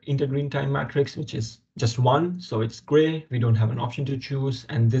for Intergreen time matrix, which is just 1, so it's gray. We don't have an option to choose,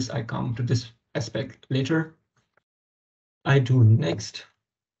 and this I come to this aspect later. I do next,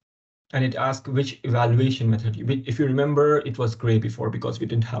 and it asks which evaluation method. If you remember, it was gray before because we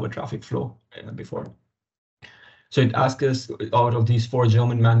didn't have a traffic flow before. So it asks us, out of these 4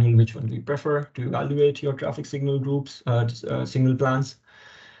 German manual, which one do you prefer to evaluate your traffic signal groups, signal plans?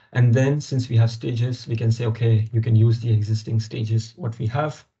 And then since we have stages, we can say, okay, you can use the existing stages, what we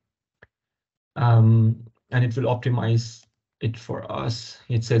have. And it will optimize it for us.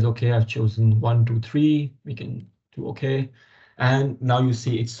 It says, okay, I've chosen 1, 2, 3. We can do okay. And now you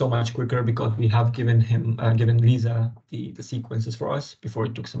see it's so much quicker because we have given Lisa the sequences for us before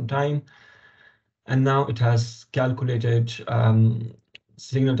it took some time. And now it has calculated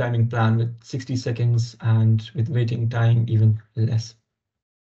signal timing plan with 60 seconds and with waiting time even less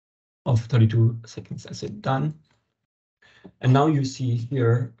of 32 seconds. I said done. And now you see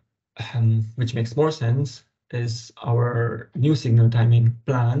here, which makes more sense, is our new signal timing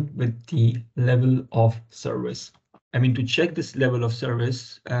plan with the level of service. I mean, to check this level of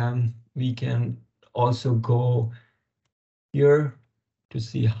service, we can also go here to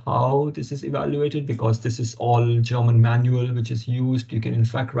see how this is evaluated, because this is all German manual which is used. You can in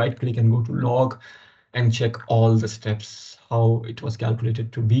fact right click and go to log and check all the steps, how it was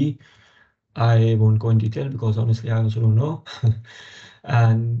calculated to be. I won't go in detail because honestly, I also don't know.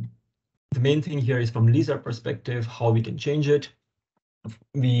 And the main thing here is from Lisa perspective, how we can change it.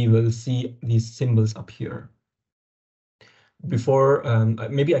 We will see these symbols up here. Before,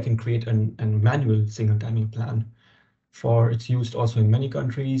 maybe I can create a manual signal timing plan for it's used also in many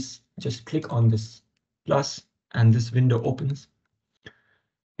countries. Just click on this plus and this window opens.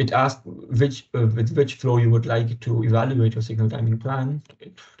 It asks with which flow you would like to evaluate your signal timing plan.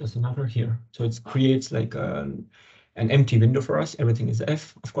 It doesn't matter here. So it creates like an empty window for us. Everything is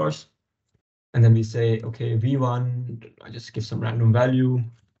F, of course. And then we say, okay, V1, I just give some random value,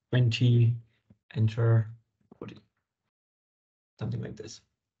 20, enter, 40, something like this.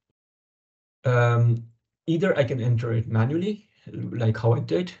 Either I can enter it manually, like how I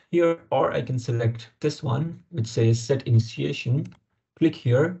did here, or I can select this one, which says set initiation, click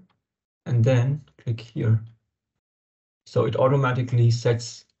here, and then click here. So it automatically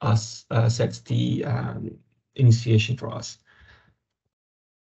sets the initiation for us.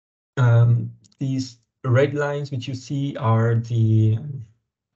 These red lines which you see are the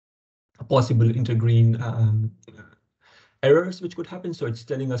possible intergreen errors which could happen. So it's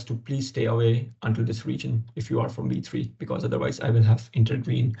telling us to please stay away until this region if you are from V3, because otherwise I will have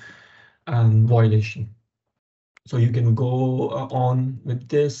intergreen violation. So you can go on with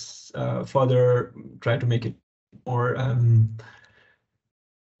this further, try to make it more. I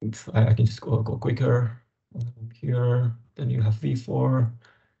can just go quicker here. Then you have V4,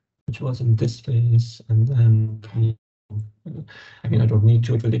 which was in this phase, and then I mean I don't need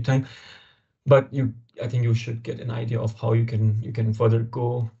to, it will take time, but I think you should get an idea of how you can further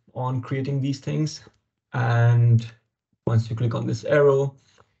go on creating these things. And once you click on this arrow,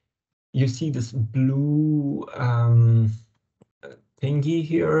 you see this blue thingy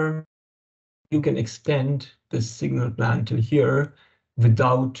here. You can extend the signal plan till here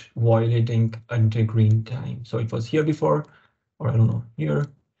without violating intergreen time. So it was here before, or I don't know, here,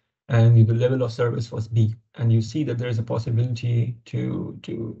 and the level of service was B. And you see that there is a possibility to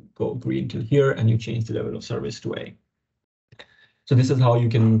go green till here, and you change the level of service to A. So this is how you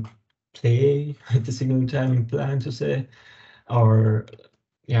can play with the signal timing plan, to say, or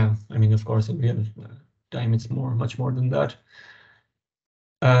yeah, I mean, of course, in real time, it's much more than that.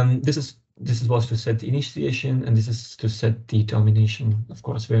 This was to set the initiation, and this is to set the termination, of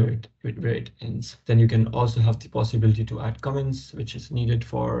course, where it ends. Then you can also have the possibility to add comments, which is needed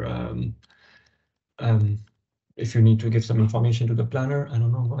for if you need to give some information to the planner. I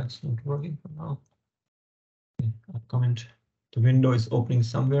don't know why it's not working for now. Okay, add comment. The window is opening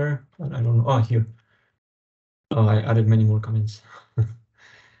somewhere, but I don't know. Oh, here. Oh, I added many more comments.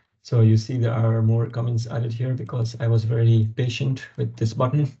 So you see there are more comments added here because I was very patient with this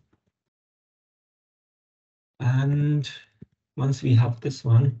button. And once we have this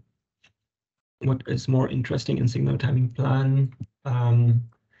one, what is more interesting in signal timing plan,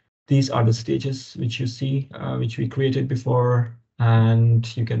 these are the stages which you see, which we created before,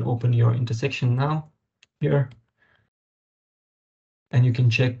 and you can open your intersection now here. And you can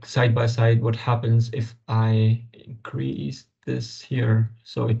check side by side what happens if I increase this here.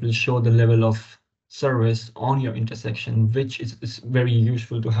 So it will show the level of service on your intersection, which is very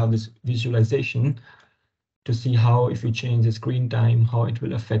useful to have this visualization to see how, if you change the screen time, how it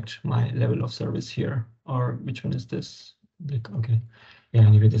will affect my level of service here. Or which one is this? Like, okay, yeah,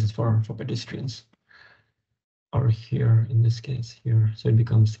 anyway, this is for pedestrians. Or here, in this case here, so it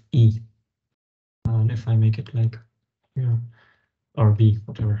becomes E. And if I make it like here, or B,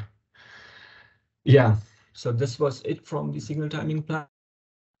 whatever. Yeah, so this was it from the signal timing plan.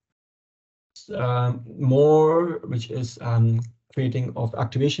 More, which is creating of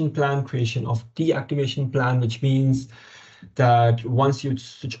activation plan, creation of deactivation plan, which means that once you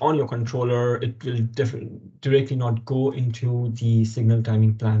switch on your controller, it will directly not go into the signal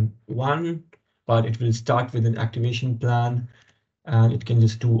timing plan 1, but it will start with an activation plan, and it can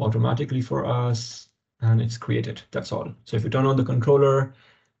just do automatically for us, and it's created. That's all. So if you turn on the controller,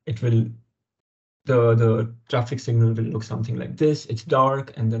 it will the traffic signal will look something like this. It's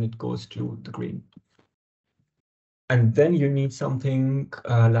dark, and then it goes to the green. And then you need something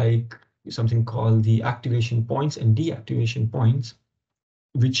like something called the activation points and deactivation points,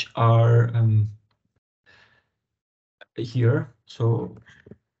 which are here. So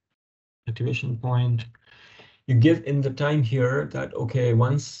activation point, you give in the time here that, okay,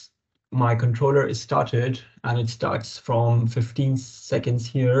 once my controller is started and it starts from 15 seconds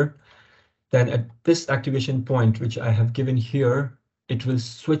here, then at this activation point, which I have given here, it will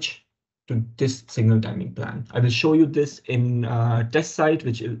switch to this signal timing plan. I will show you this in test site,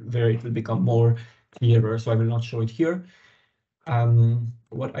 where it will become more clearer. So I will not show it here.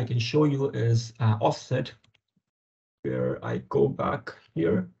 What I can show you is offset, where I go back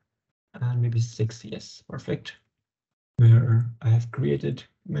here, and maybe 6, yes, perfect, where I have created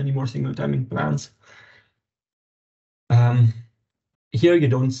many more signal timing plans. Here you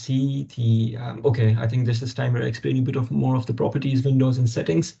don't see the, okay, I think this is time where I explain a bit of more of the properties, windows, and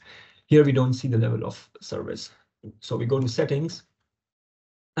settings. Here we don't see the level of service. So we go to settings,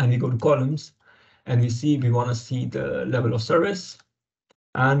 and we go to columns, and we want to see the level of service,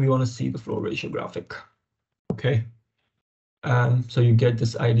 and we want to see the flow ratio graphic. Okay. So you get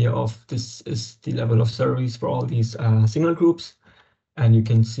this idea of this is the level of service for all these signal groups. And you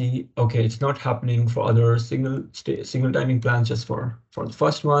can see, okay, it's not happening for other signal timing plans, just for the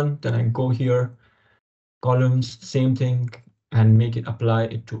first one. Then I go here, columns, same thing, and make it apply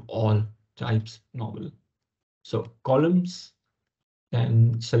it to all types normal. So columns,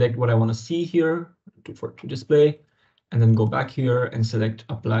 then select what I want to see here to display, and then go back here and select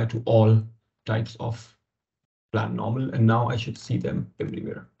apply to all types of plan normal. And now I should see them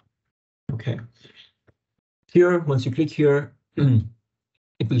everywhere. Okay. Here, once you click here,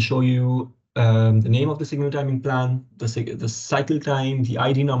 it will show you the name of the signal timing plan, the cycle time, the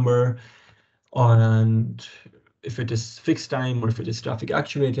ID number, and if it is fixed time or if it is traffic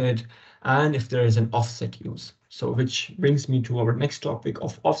actuated, and if there is an offset use. So which brings me to our next topic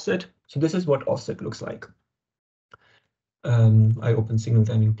of offset. So this is what offset looks like. I open signal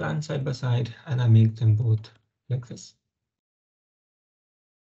timing plan side by side, and I make them both like this.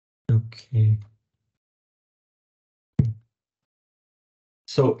 Okay.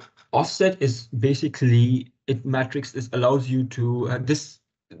 So offset is basically this allows you to this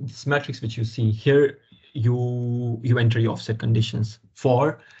matrix which you see here. You enter your offset conditions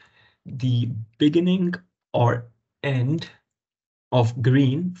for the beginning or end of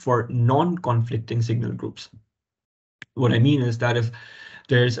green for non-conflicting signal groups. What I mean is that if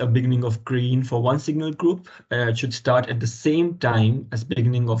there's a beginning of green for one signal group, it should start at the same time as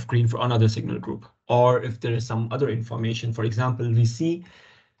beginning of green for another signal group. Or if there is some other information, for example, we see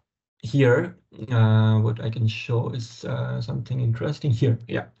here, what I can show is something interesting here.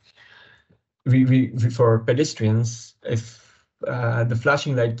 Yeah, we for pedestrians, if the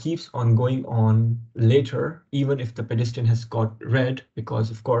flashing light keeps on going on later, even if the pedestrian has got red, because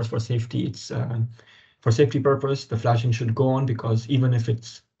of course for safety, it's for safety purpose, the flashing should go on, because even if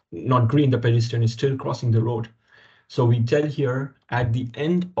it's not green, the pedestrian is still crossing the road. So we tell here at the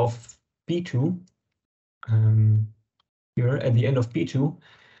end of P2, here at the end of P2,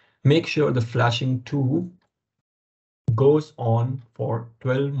 make sure the flashing 2 goes on for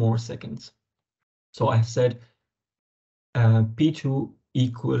 12 more seconds. So I said P2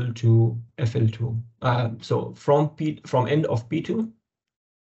 equal to FL2. So from end of P2,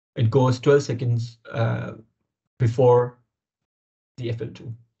 it goes 12 seconds before the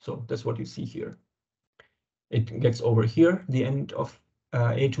FL2. So that's what you see here. It gets over here, the end of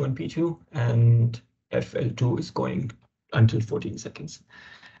A2 and P2, and FL2 is going until 14 seconds.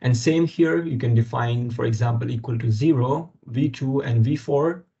 And same here, you can define, for example, equal to 0, V2 and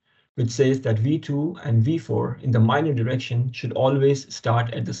V4, which says that V2 and V4 in the minor direction should always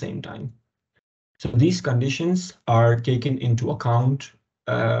start at the same time. So these conditions are taken into account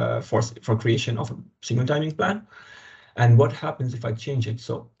for creation of a signal timing plan. And what happens if I change it?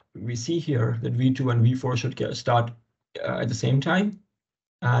 So we see here that V2 and V4 should start at the same time,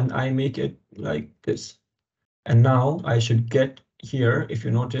 and I make it like this. And now I should get here, if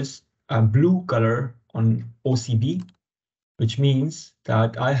you notice, a blue color on OCB, which means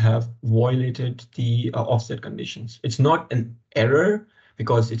that I have violated the offset conditions. It's not an error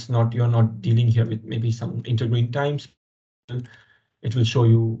because you're not dealing here with maybe some intergreen times. It will show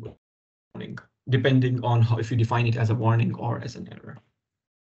you warning, depending on if you define it as a warning or as an error.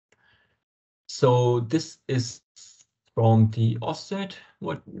 So this is from the offset,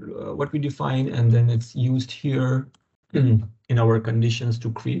 what we define, and then it's used here in our conditions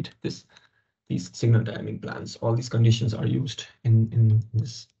to create these signal timing plans. All these conditions are used in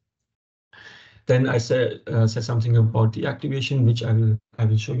this. Then I said something about the activation, which I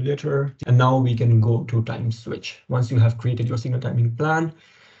will show you later. And now we can go to time switch. Once you have created your signal timing plan,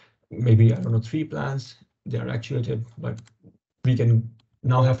 maybe, I don't know, 3 plans, they are actuated, but we can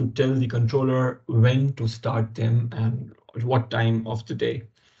now have to tell the controller when to start them and at what time of the day.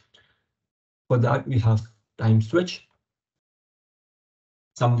 For that, we have time switch,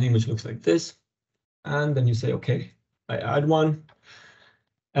 something which looks like this. And then you say, okay, I add one.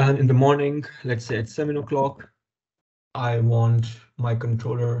 And in the morning, let's say at 7 o'clock, I want my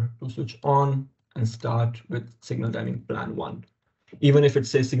controller to switch on and start with signal timing plan 1. Even if it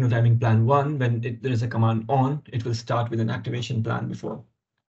says signal timing plan 1, when there is a command on, it will start with an activation plan before.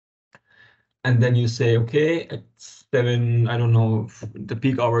 And then you say, okay, at 7, I don't know, the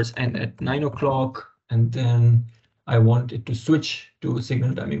peak hours end at 9 o'clock, and then I want it to switch to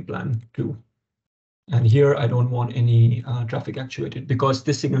signal timing plan 2. And here I don't want any traffic actuated, because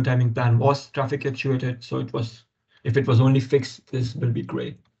this signal timing plan was traffic actuated. So it was, if it was only fixed, this will be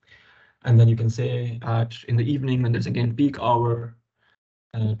great. And then you can say in the evening, when there's again peak hour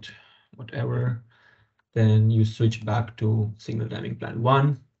at whatever, then you switch back to signal timing plan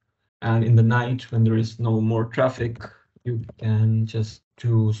 1. And in the night, when there is no more traffic, you can just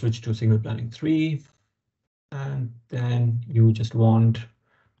switch to signal planning 3. And then you just want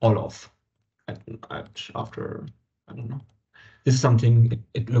all off after, I don't know. This is something,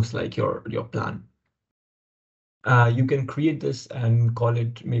 it looks like your plan. You can create this and call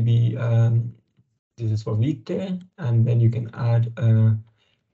it maybe, this is for weekday, and then you can add a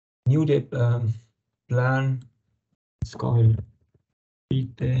new day plan. It's called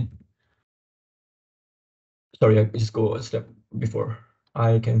weekday. Sorry, I just go a step before.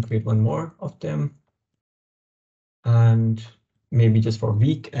 I can create one more of them. And maybe just for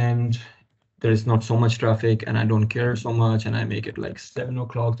weekend, there is not so much traffic and I don't care so much, and I make it like 7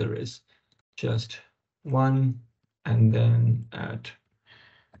 o'clock, there is just one, and then at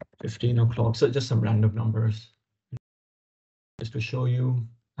 15 o'clock, so just some random numbers just to show you,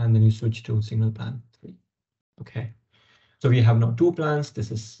 and then you switch to signal plan 3. Okay, so we have now 2 plans.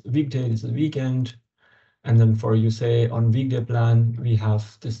 This is weekday, this is weekend. And then for, you say, on weekday plan, we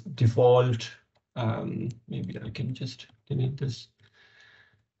have this default, maybe I can just delete this.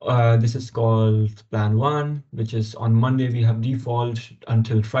 This is called plan 1, which is on Monday we have default,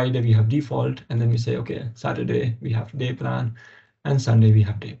 until Friday we have default, and then we say, okay, Saturday we have day plan, and Sunday we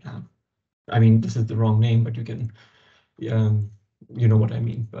have day plan. I mean, this is the wrong name, but you can, you know what I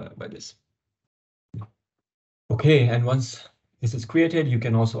mean by this. Okay, and once this is created, you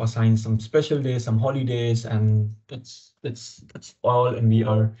can also assign some special days, some holidays, and that's all. And we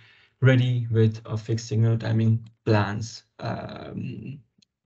are ready with a fixed signal timing plans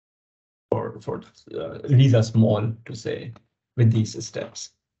for Lisa Small, to say, with these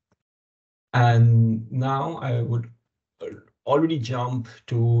steps. And now I would already jump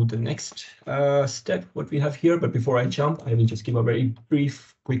to the next step, what we have here. But before I jump, I will just give a very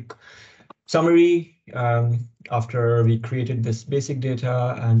brief, quick summary. After we created this basic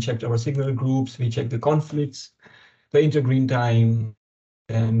data and checked our signal groups, we checked the conflicts, the intergreen time,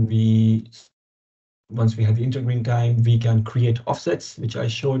 and once we have the intergreen time, we can create offsets, which I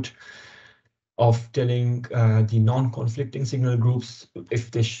showed, of telling the non-conflicting signal groups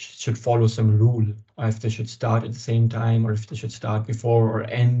if they should follow some rule, or if they should start at the same time, or if they should start before or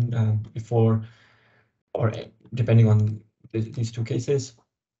end before, or depending on these 2 cases.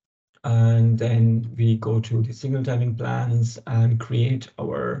 And then we go to the signal timing plans and create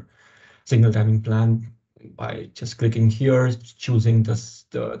our signal timing plan by just clicking here, choosing the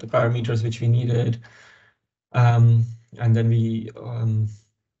parameters which we needed. And then we,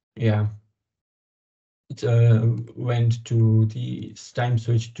 went to the time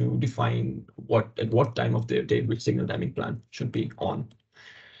switch to define at what time of the day which signal timing plan should be on.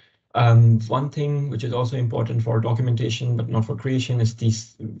 One thing which is also important for documentation, but not for creation, is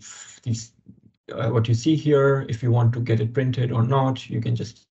these what you see here. If you want to get it printed or not, you can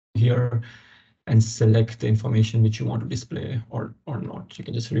just here and select the information which you want to display or not. You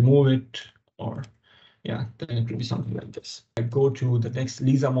can just remove it, or then it will be something like this. I go to the next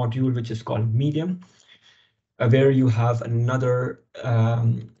Lisa module, which is called medium, where you have another,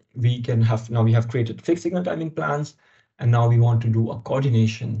 we have created fixed signal timing plans. And now we want to do a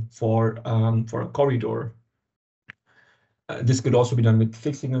coordination for a corridor. This could also be done with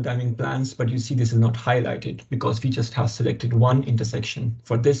fixed signal timing plans, but you see this is not highlighted because we just have selected one intersection.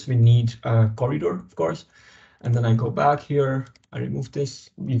 For this, we need a corridor, of course. And then I go back here, I remove this.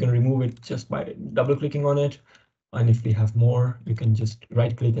 You can remove it just by double clicking on it. And if we have more, you can just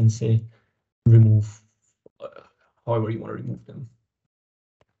right click and say remove, however you want to remove them.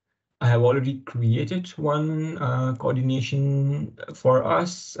 I have already created one coordination for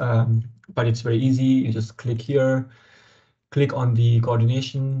us, but it's very easy. You just click here, click on the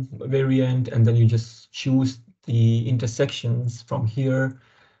coordination variant, and then you just choose the intersections from here,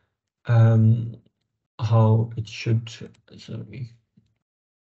 how it should, sorry.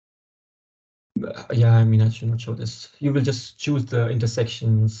 Yeah, I mean, I should not show this. You will just choose the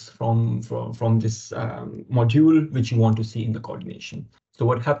intersections from this module, which you want to see in the coordination. So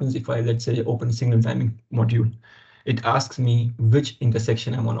what happens if I, let's say, open signal timing module? It asks me which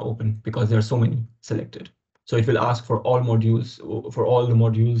intersection I want to open because there are so many selected. So it will ask for all modules, for all the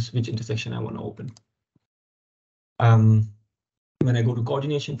modules, which intersection I want to open. When I go to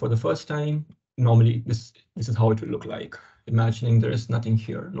coordination for the first time, normally this is how it will look like. Imagining there is nothing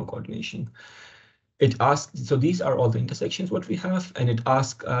here, no coordination. It asks, so these are all the intersections what we have, and it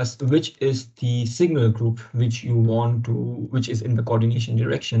asks us which is the signal group which you want to, which is in the coordination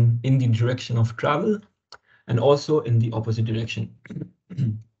direction, in the direction of travel, and also in the opposite direction.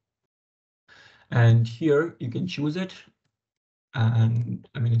 And here you can choose it. And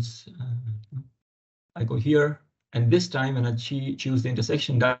I mean, it's, I go here, and this time when I choose the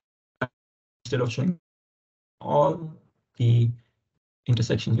intersection, that instead of showing all the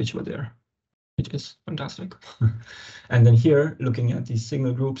intersections which were there, which is fantastic. And then here, looking at these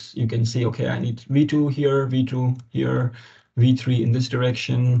signal groups, you can see, okay, I need V2 here, V2 here, V3 in this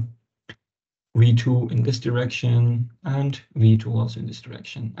direction, V2 in this direction, and V2 also in this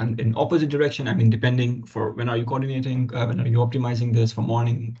direction. And in opposite direction, I mean, depending for when are you coordinating, when are you optimizing this for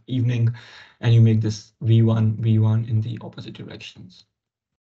morning, evening, and you make this V1, V1 in the opposite directions.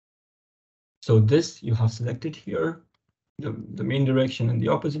 So this you have selected here, the main direction and the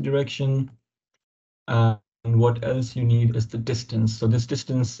opposite direction. And what else you need is the distance. So this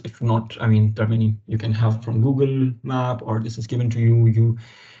distance, if not, I mean, there are many you can have from Google Map, or this is given to you. You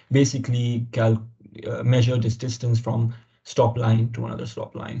basically measure this distance from stop line to another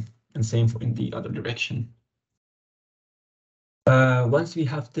stop line, and same for in the other direction. Once we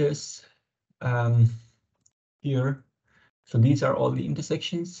have this here, so these are all the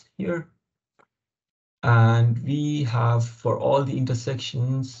intersections here. And we have for all the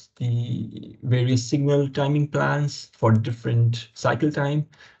intersections, the various signal timing plans for different cycle time.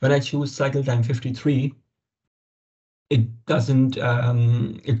 When I choose cycle time 53, it doesn't,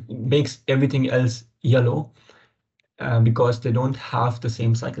 it makes everything else yellow because they don't have the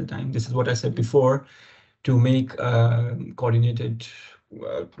same cycle time. This is what I said before. To make coordinated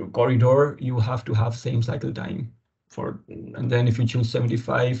corridor, you have to have same cycle time and then if you choose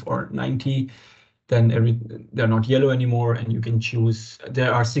 75 or 90, then they're not yellow anymore, and you can choose.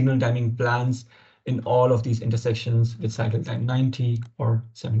 There are signal timing plans in all of these intersections with cycle time 90 or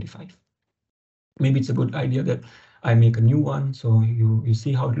 75. Maybe it's a good idea that I make a new one, so you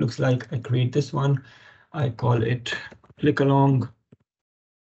see how it looks like. I create this one. I call it click along.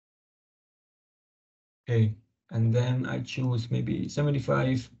 Okay, and then I choose maybe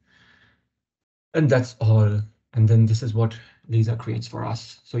 75, and that's all. And then this is what Lisa creates for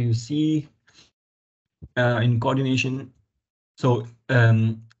us. So you see in coordination. So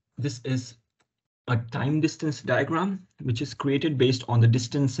this is a time distance diagram, which is created based on the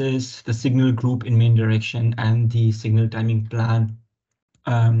distances, the signal group in main direction, and the signal timing plan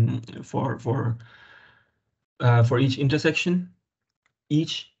for each intersection.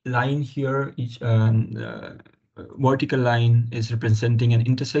 Each line here, each vertical line is representing an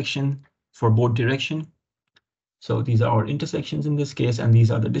intersection for both direction. So these are our intersections in this case, and these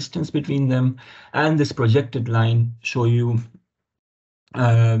are the distance between them. And this projected line show you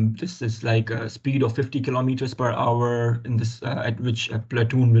this is like a speed of 50 kilometers per hour in this at which a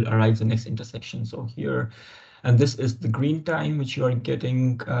platoon will arrive the next intersection. So here, and this is the green time which you are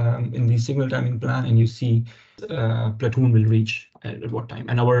getting in the signal timing plan, and you see platoon will reach at what time.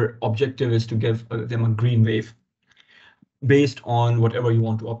 And our objective is to give them a green wave based on whatever you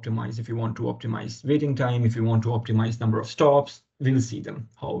want to optimize. If you want to optimize waiting time, if you want to optimize number of stops, we'll see them,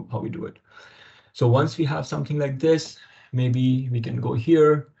 how we do it. So once we have something like this, maybe we can go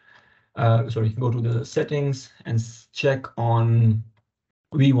here, go to the settings and check on,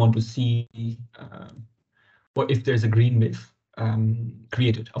 we want to see what if there's a green wave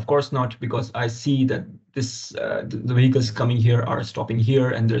created. Of course not, because I see that this the vehicles coming here are stopping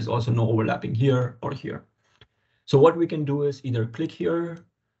here, and there's also no overlapping here or here. So what we can do is either click here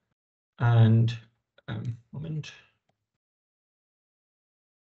and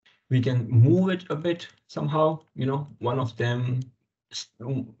we can move it a bit somehow, one of them,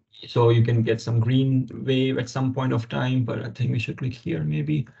 so you can get some green wave at some point of time, but I think we should click here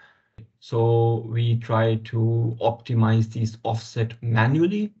maybe. So we try to optimize these offset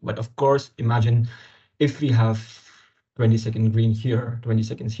manually, but of course, imagine if we have 20-second green here, 20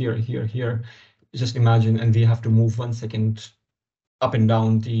 seconds here, here, just imagine, and we have to move 1 second up and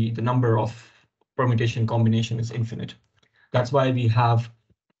down, the number of permutation combination is infinite. That's why we have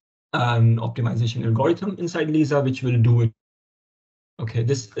an optimization algorithm inside Lisa, which will do it. Okay,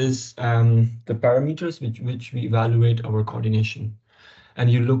 this is the parameters which we evaluate our coordination. And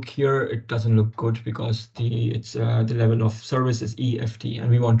you look here, it doesn't look good because the level of service is EFT, and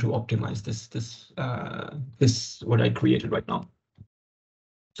we want to optimize this what I created right now.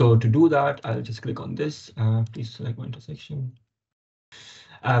 So to do that, I'll just click on this. Please select my intersection.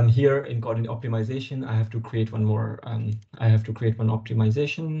 Here in coordinate optimization, I have to create one more. I have to create one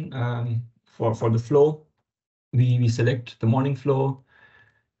optimization for the flow. We select the morning flow.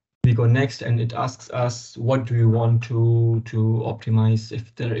 We go next, and it asks us what do you want to optimize.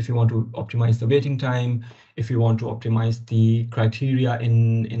 If you want to optimize the waiting time, if you want to optimize the criteria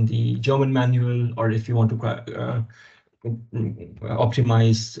in the German manual, or if you want to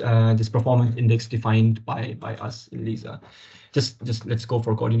optimize this performance index defined by us in Lisa. Just let's go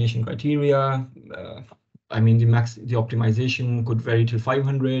for coordination criteria. I mean, the optimization could vary till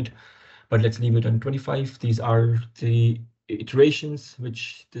 500, but let's leave it on 25. These are the iterations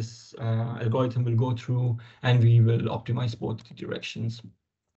which this algorithm will go through, and we will optimize both the directions.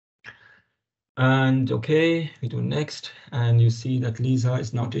 And okay, we do next, and you see that Lisa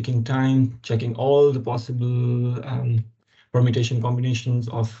is now taking time, checking all the possible permutation combinations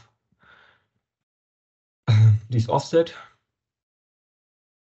of this offset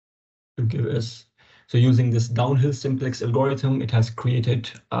to give us. So using this downhill simplex algorithm, it has created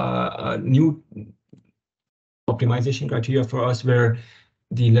a new optimization criteria for us where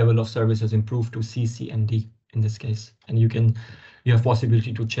the level of service has improved to C, C, and D in this case. And you have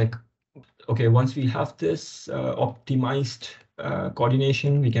possibility to check. Okay, once we have this optimized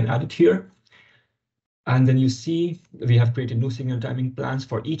coordination, we can add it here. And then you see we have created new signal timing plans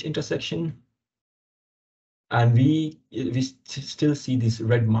for each intersection. And we still see this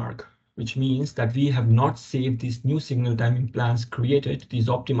red mark, which means that we have not saved these new signal timing plans created, these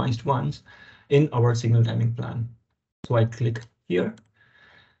optimized ones, in our signal timing plan. So I click here,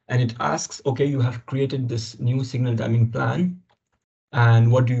 and it asks, okay, you have created this new signal timing plan, and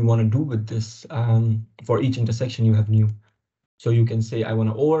what do you want to do with this? For each intersection you have new. So you can say, I want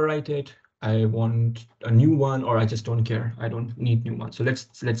to overwrite it, I want a new one, or I just don't care, I don't need new one. So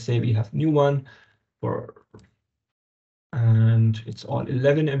let's say we have new one and it's all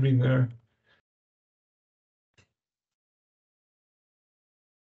 11 everywhere.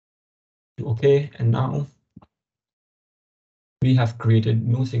 Okay, and now we have created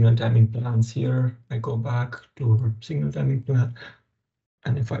new signal timing plans here. I go back to our signal timing plan,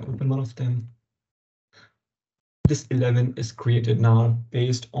 and if I open one of them, this 11 is created now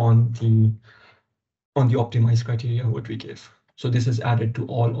based on the optimized criteria what we give. So this is added to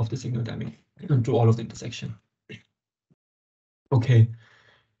all of the signal timing, to all of the intersection. Okay.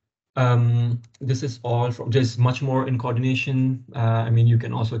 This is all from, there's much more in coordination. I mean, you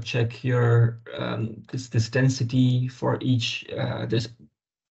can also check here this density for each.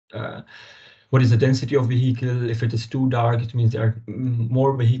 What is the density of vehicle? If it is too dark, it means there are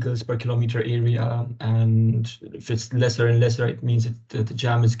more vehicles per kilometer area, and if it's lesser and lesser, it means that the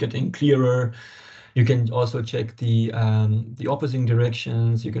jam is getting clearer. You can also check the opposing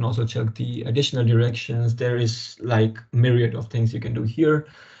directions. You can also check the additional directions. There is like myriad of things you can do here.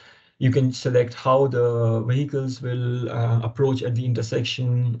 You can select how the vehicles will approach at the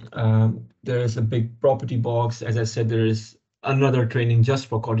intersection. There is a big property box. As I said, there is another training just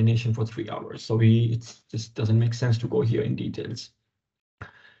for coordination for 3 hours. So it just doesn't make sense to go here in details.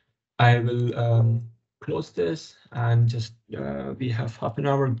 I will close this and just we have half an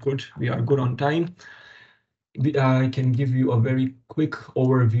hour. Good, we are good on time. I can give you a very quick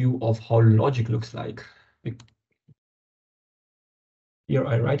overview of how logic looks like. Here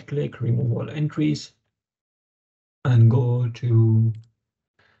I right click, remove all entries, and go to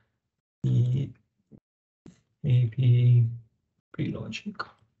the maybe pre-logic.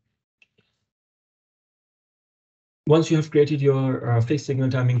 Once you have created your fixed signal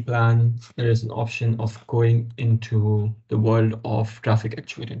timing plan, there is an option of going into the world of traffic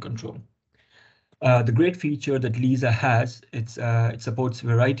actuating control. The great feature that Lisa has, it supports a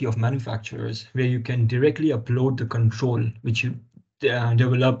variety of manufacturers where you can directly upload the control which you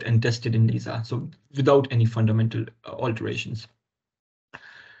developed and tested in Lisa, so without any fundamental alterations.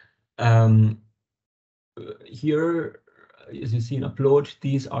 Here, as you see in upload,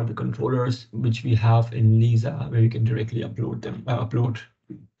 these are the controllers which we have in Lisa, where you can directly upload them,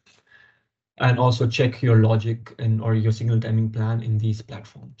 and also check your logic or your signal timing plan in these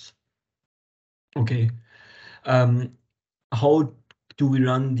platforms. Okay, how do we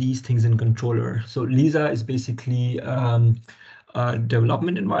run these things in controller? So Lisa is basically a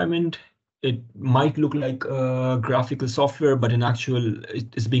development environment. It might look like graphical software, but in actual,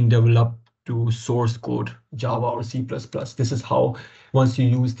 it is being developed to source code, Java or C++. This is how, once you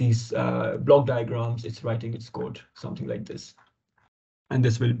use these block diagrams, it's writing its code, something like this. and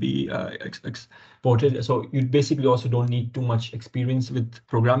this will be exported. So you basically also don't need too much experience with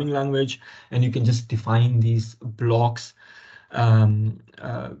programming language, and you can just define these blocks, and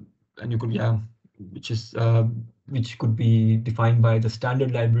you could, which could be defined by the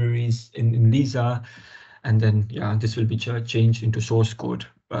standard libraries in Lisa, and then this will be changed into source code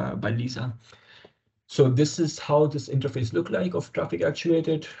by Lisa. So this is how this interface look like of traffic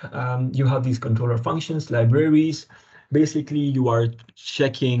actuated. You have these controller functions, libraries. Basically, you are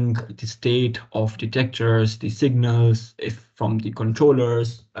checking the state of detectors, the signals, if from the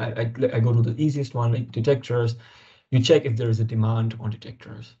controllers. I go to the easiest one, like detectors. You check if there is a demand on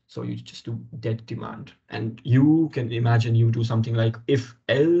detectors. So you just do get demand. And you can imagine you do something like if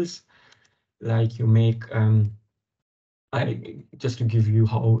else, like you make, just to give you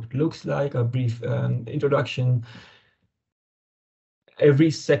how it looks like, a brief introduction.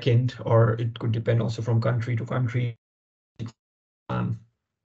 Every second, or it could depend also from country to country,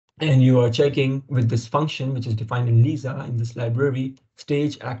 and you are checking with this function, which is defined in Lisa in this library,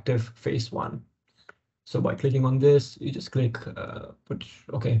 stage active phase 1. So by clicking on this, you just click,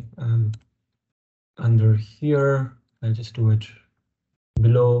 under here, I just do it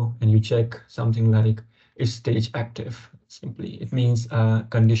below, and you check something like is stage active. Simply, it means a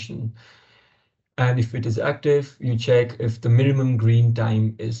condition. And if it is active, you check if the minimum green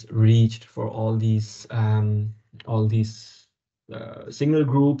time is reached for all these signal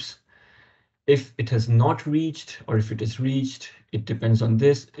groups. If it has not reached, or if it is reached, it depends on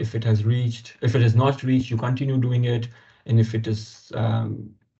this. If it has reached, if it has not reached, you continue doing it. And if it is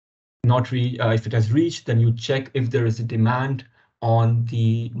if it has reached, then you check if there is a demand on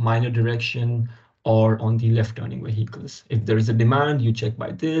the minor direction or on the left turning vehicles. If there is a demand, you check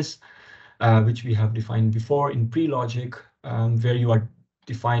by this, which we have defined before in pre-logic, where you are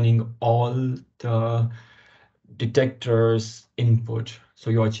defining all the detectors input. So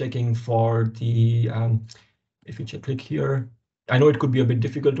you are checking for the, if you click here, I know it could be a bit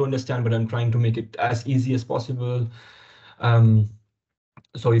difficult to understand, but I'm trying to make it as easy as possible.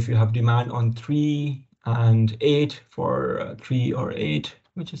 So if you have demand on 3 and 8 for 3 or 8,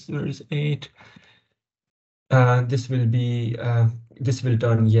 which is, where is 8? This will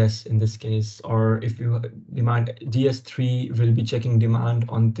turn yes in this case, or if you demand DS3 will be checking demand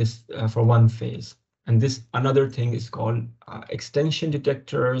on this for one phase. And this another thing is called extension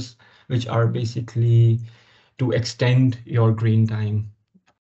detectors, which are basically to extend your green time.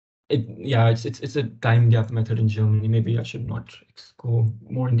 It's a time gap method in Germany. Maybe I should not go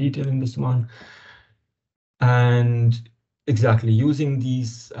more in detail in this one. And exactly, using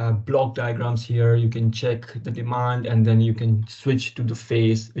these block diagrams here, you can check the demand, and then you can switch to the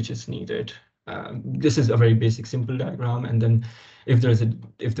phase which is needed. This is a very basic, simple diagram. And then if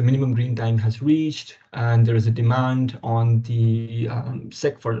the minimum green time has reached and there is a demand on the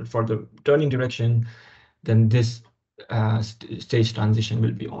for the turning direction, then this stage transition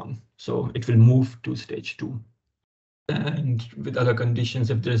will be on. So it will move to stage 2. And with other conditions,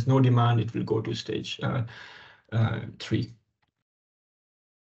 if there is no demand, it will go to stage 3.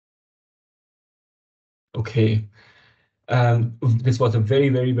 Okay. This was a very,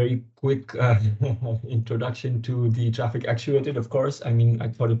 very, very quick introduction to the traffic actuated, of course. I mean, I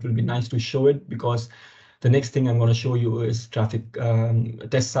thought it would be nice to show it, because the next thing I'm going to show you is traffic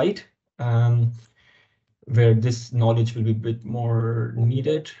test site, where this knowledge will be a bit more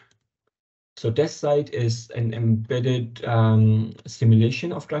needed. So test site is an embedded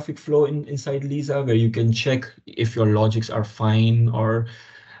simulation of traffic flow inside Lisa, where you can check if your logics are fine, or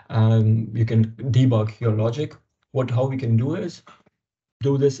you can debug your logic. How we can do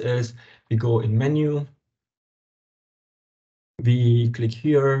this is we go in menu, we click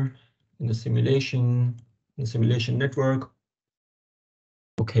here in the simulation network.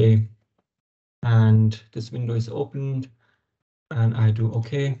 Okay, and this window is opened, and I do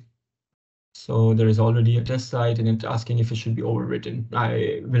okay. So there is already a test site, and it's asking if it should be overwritten.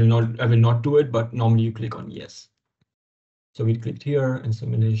 I will not do it, but normally you click on yes. So we clicked here in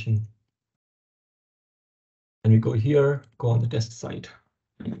simulation, and we go here, go on the test site.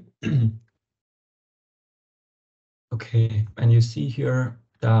 Okay, and you see here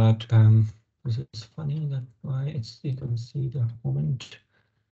that this is funny, that why you can see the moment.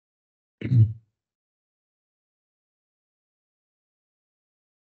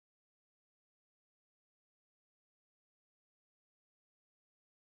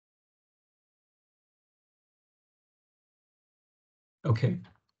 Okay,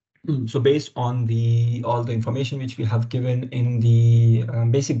 so based on all the information which we have given in the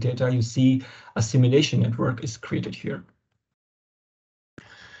basic data, you see a simulation network is created here.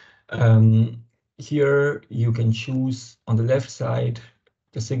 Here you can choose on the left side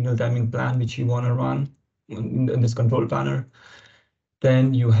the signal timing plan which you want to run in this control panel.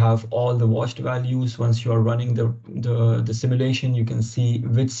 Then you have all the watched values. Once you are running the simulation, you can see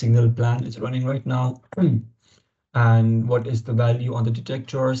which signal plan is running right now and what is the value on the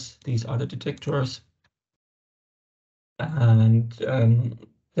detectors. These are the detectors. And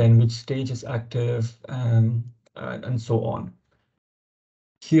then which stage is active and so on.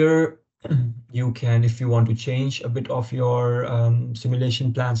 Here, you can, if you want to change a bit of your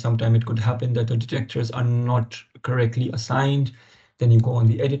simulation plan, sometime it could happen that the detectors are not correctly assigned. Then you go on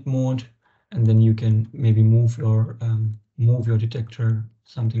the edit mode, and then you can maybe move your detector,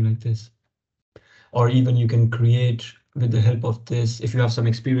 something like this. Or even you can create with the help of this, if you have some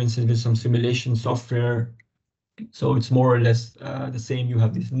experiences with some simulation software. So it's more or less the same. You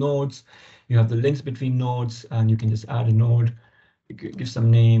have these nodes, you have the links between nodes, and you can just add a node, give some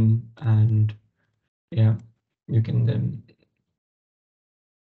name, and yeah, you can then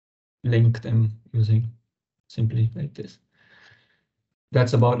link them using simply like this.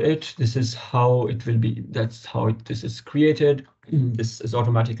 That's about it. This is how it will be. That's how this is created. This is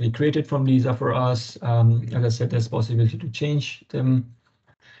automatically created from Lisa for us. As I said, there's possibility to change them.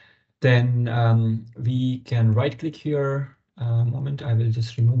 Then we can right click here. Moment, I will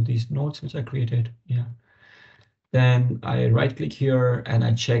just remove these nodes which I created. Yeah. Then I right click here and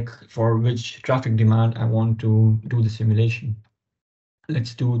I check for which traffic demand I want to do the simulation.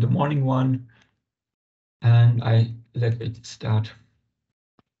 Let's do the morning one. And I let it start.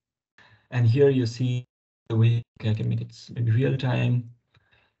 And here you see the way I can make it maybe real time.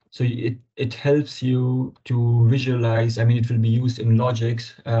 So it helps you to visualize. I mean, it will be used in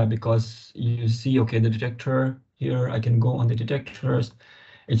logics because you see, okay, the detector here, I can go on the detectors.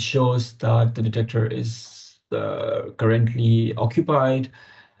 It shows that the detector is currently occupied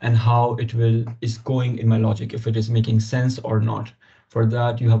and how it is going in my logic, if it is making sense or not. For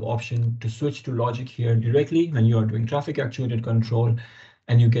that, you have option to switch to logic here directly when you are doing traffic actuated control,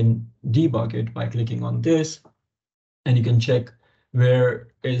 and you can debug it by clicking on this, and you can check where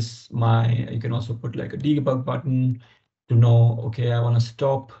is you can also put like a debug button to know, okay, I want to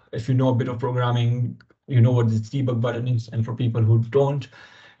stop. If you know a bit of programming, you know what this debug button is. And for people who don't,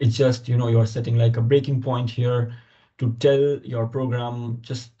 it's just, you're setting like a breaking point here to tell your program,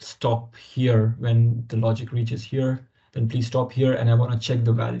 just stop here when the logic reaches here, then please stop here. And I want to check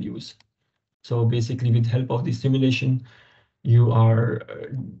the values. So basically with help of the simulation, you are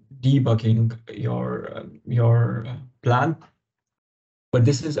debugging your plan. But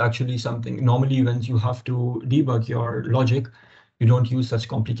this is actually something normally when you have to debug your logic, you don't use such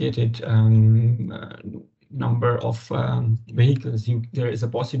complicated number of vehicles. There is a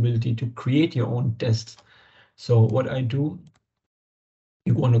possibility to create your own tests. So what I do,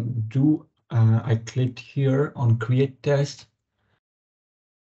 you want to do, I clicked here on create test.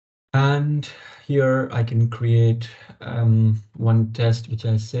 And here I can create one test, which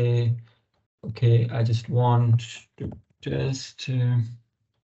I say, okay, I just want to test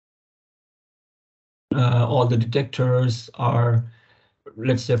all the detectors are,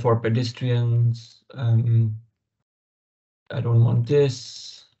 let's say for pedestrians, I don't want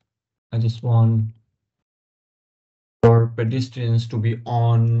this. I just want for pedestrians to be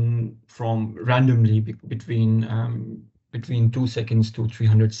on from randomly between 2 seconds to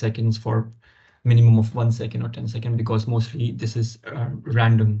 300 seconds for minimum of 1 second or 10 seconds, because mostly this is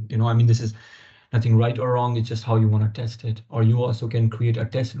random. I mean, this is nothing right or wrong. It's just how you want to test it. Or you also can create a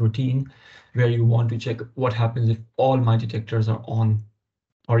test routine where you want to check what happens if all my detectors are on,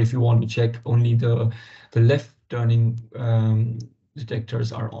 or if you want to check only the left turning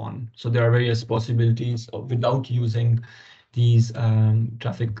detectors are on. So there are various possibilities without using these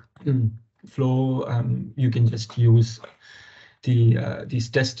traffic flow. You can just use these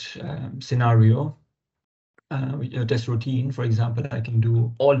test scenario, test routine. For example, I can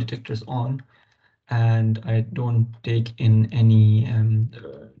do all detectors on, and I don't take in any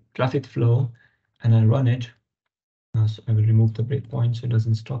traffic flow, and I run it. So I will remove the breakpoint so it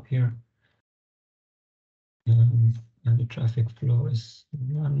doesn't stop here. And the traffic flow is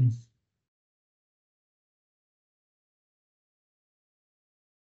 1.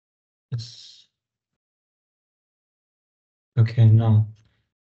 Yes. Okay, now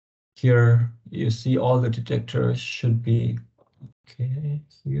here you see all the detectors should be okay.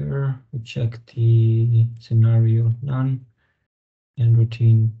 Here we check the scenario none and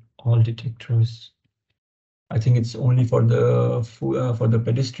routine all detectors. I think it's only for the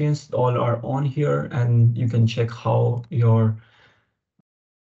pedestrians. All are on here, and you can check how your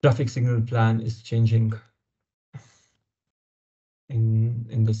traffic signal plan is changing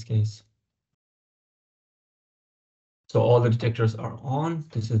in this case. So all the detectors are on.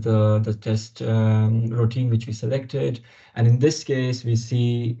 This is the test routine which we selected. And in this case, we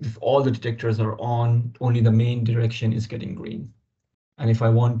see if all the detectors are on, only the main direction is getting green. And if I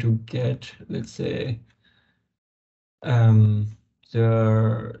want to get, let's say,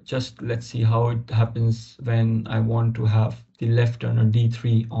 just let's see how it happens when I want to have the left turner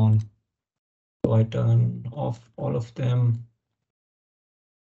D3 on. So I turn off all of them.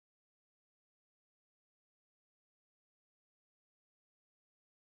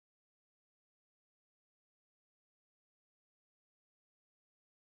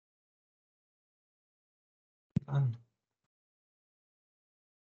 And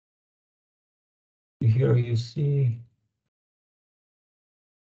here you see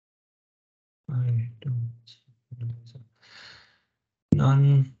I don't see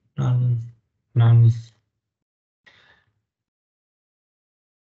none, none, none.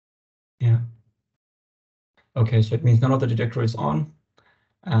 Yeah. Okay, so it means none of the detector is on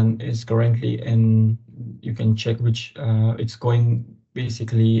and is currently in, you can check which it's going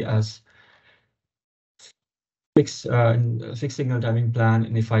basically as fixed signal timing plan.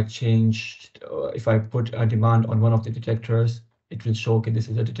 And if I changed, if I put a demand on one of the detectors, it will show, okay, this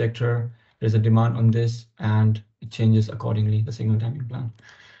is a detector, there's a demand on this, and it changes accordingly, the signal timing plan.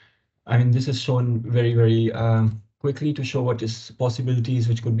 I mean, this is shown very, very quickly to show what is possibilities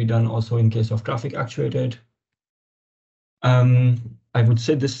which could be done also in case of traffic actuated. I would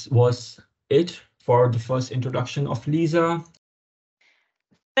say this was it for the first introduction of Lisa.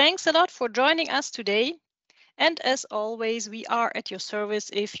 Thanks a lot for joining us today. And as always, we are at your service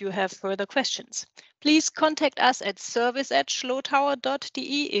if you have further questions. Please contact us at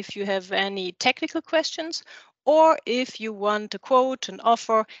service@schlotower.de if you have any technical questions, or if you want a quote, an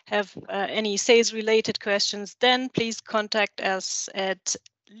offer, have any sales-related questions, then please contact us at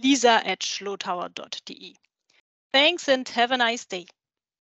lisa@schlotower.de. Thanks and have a nice day.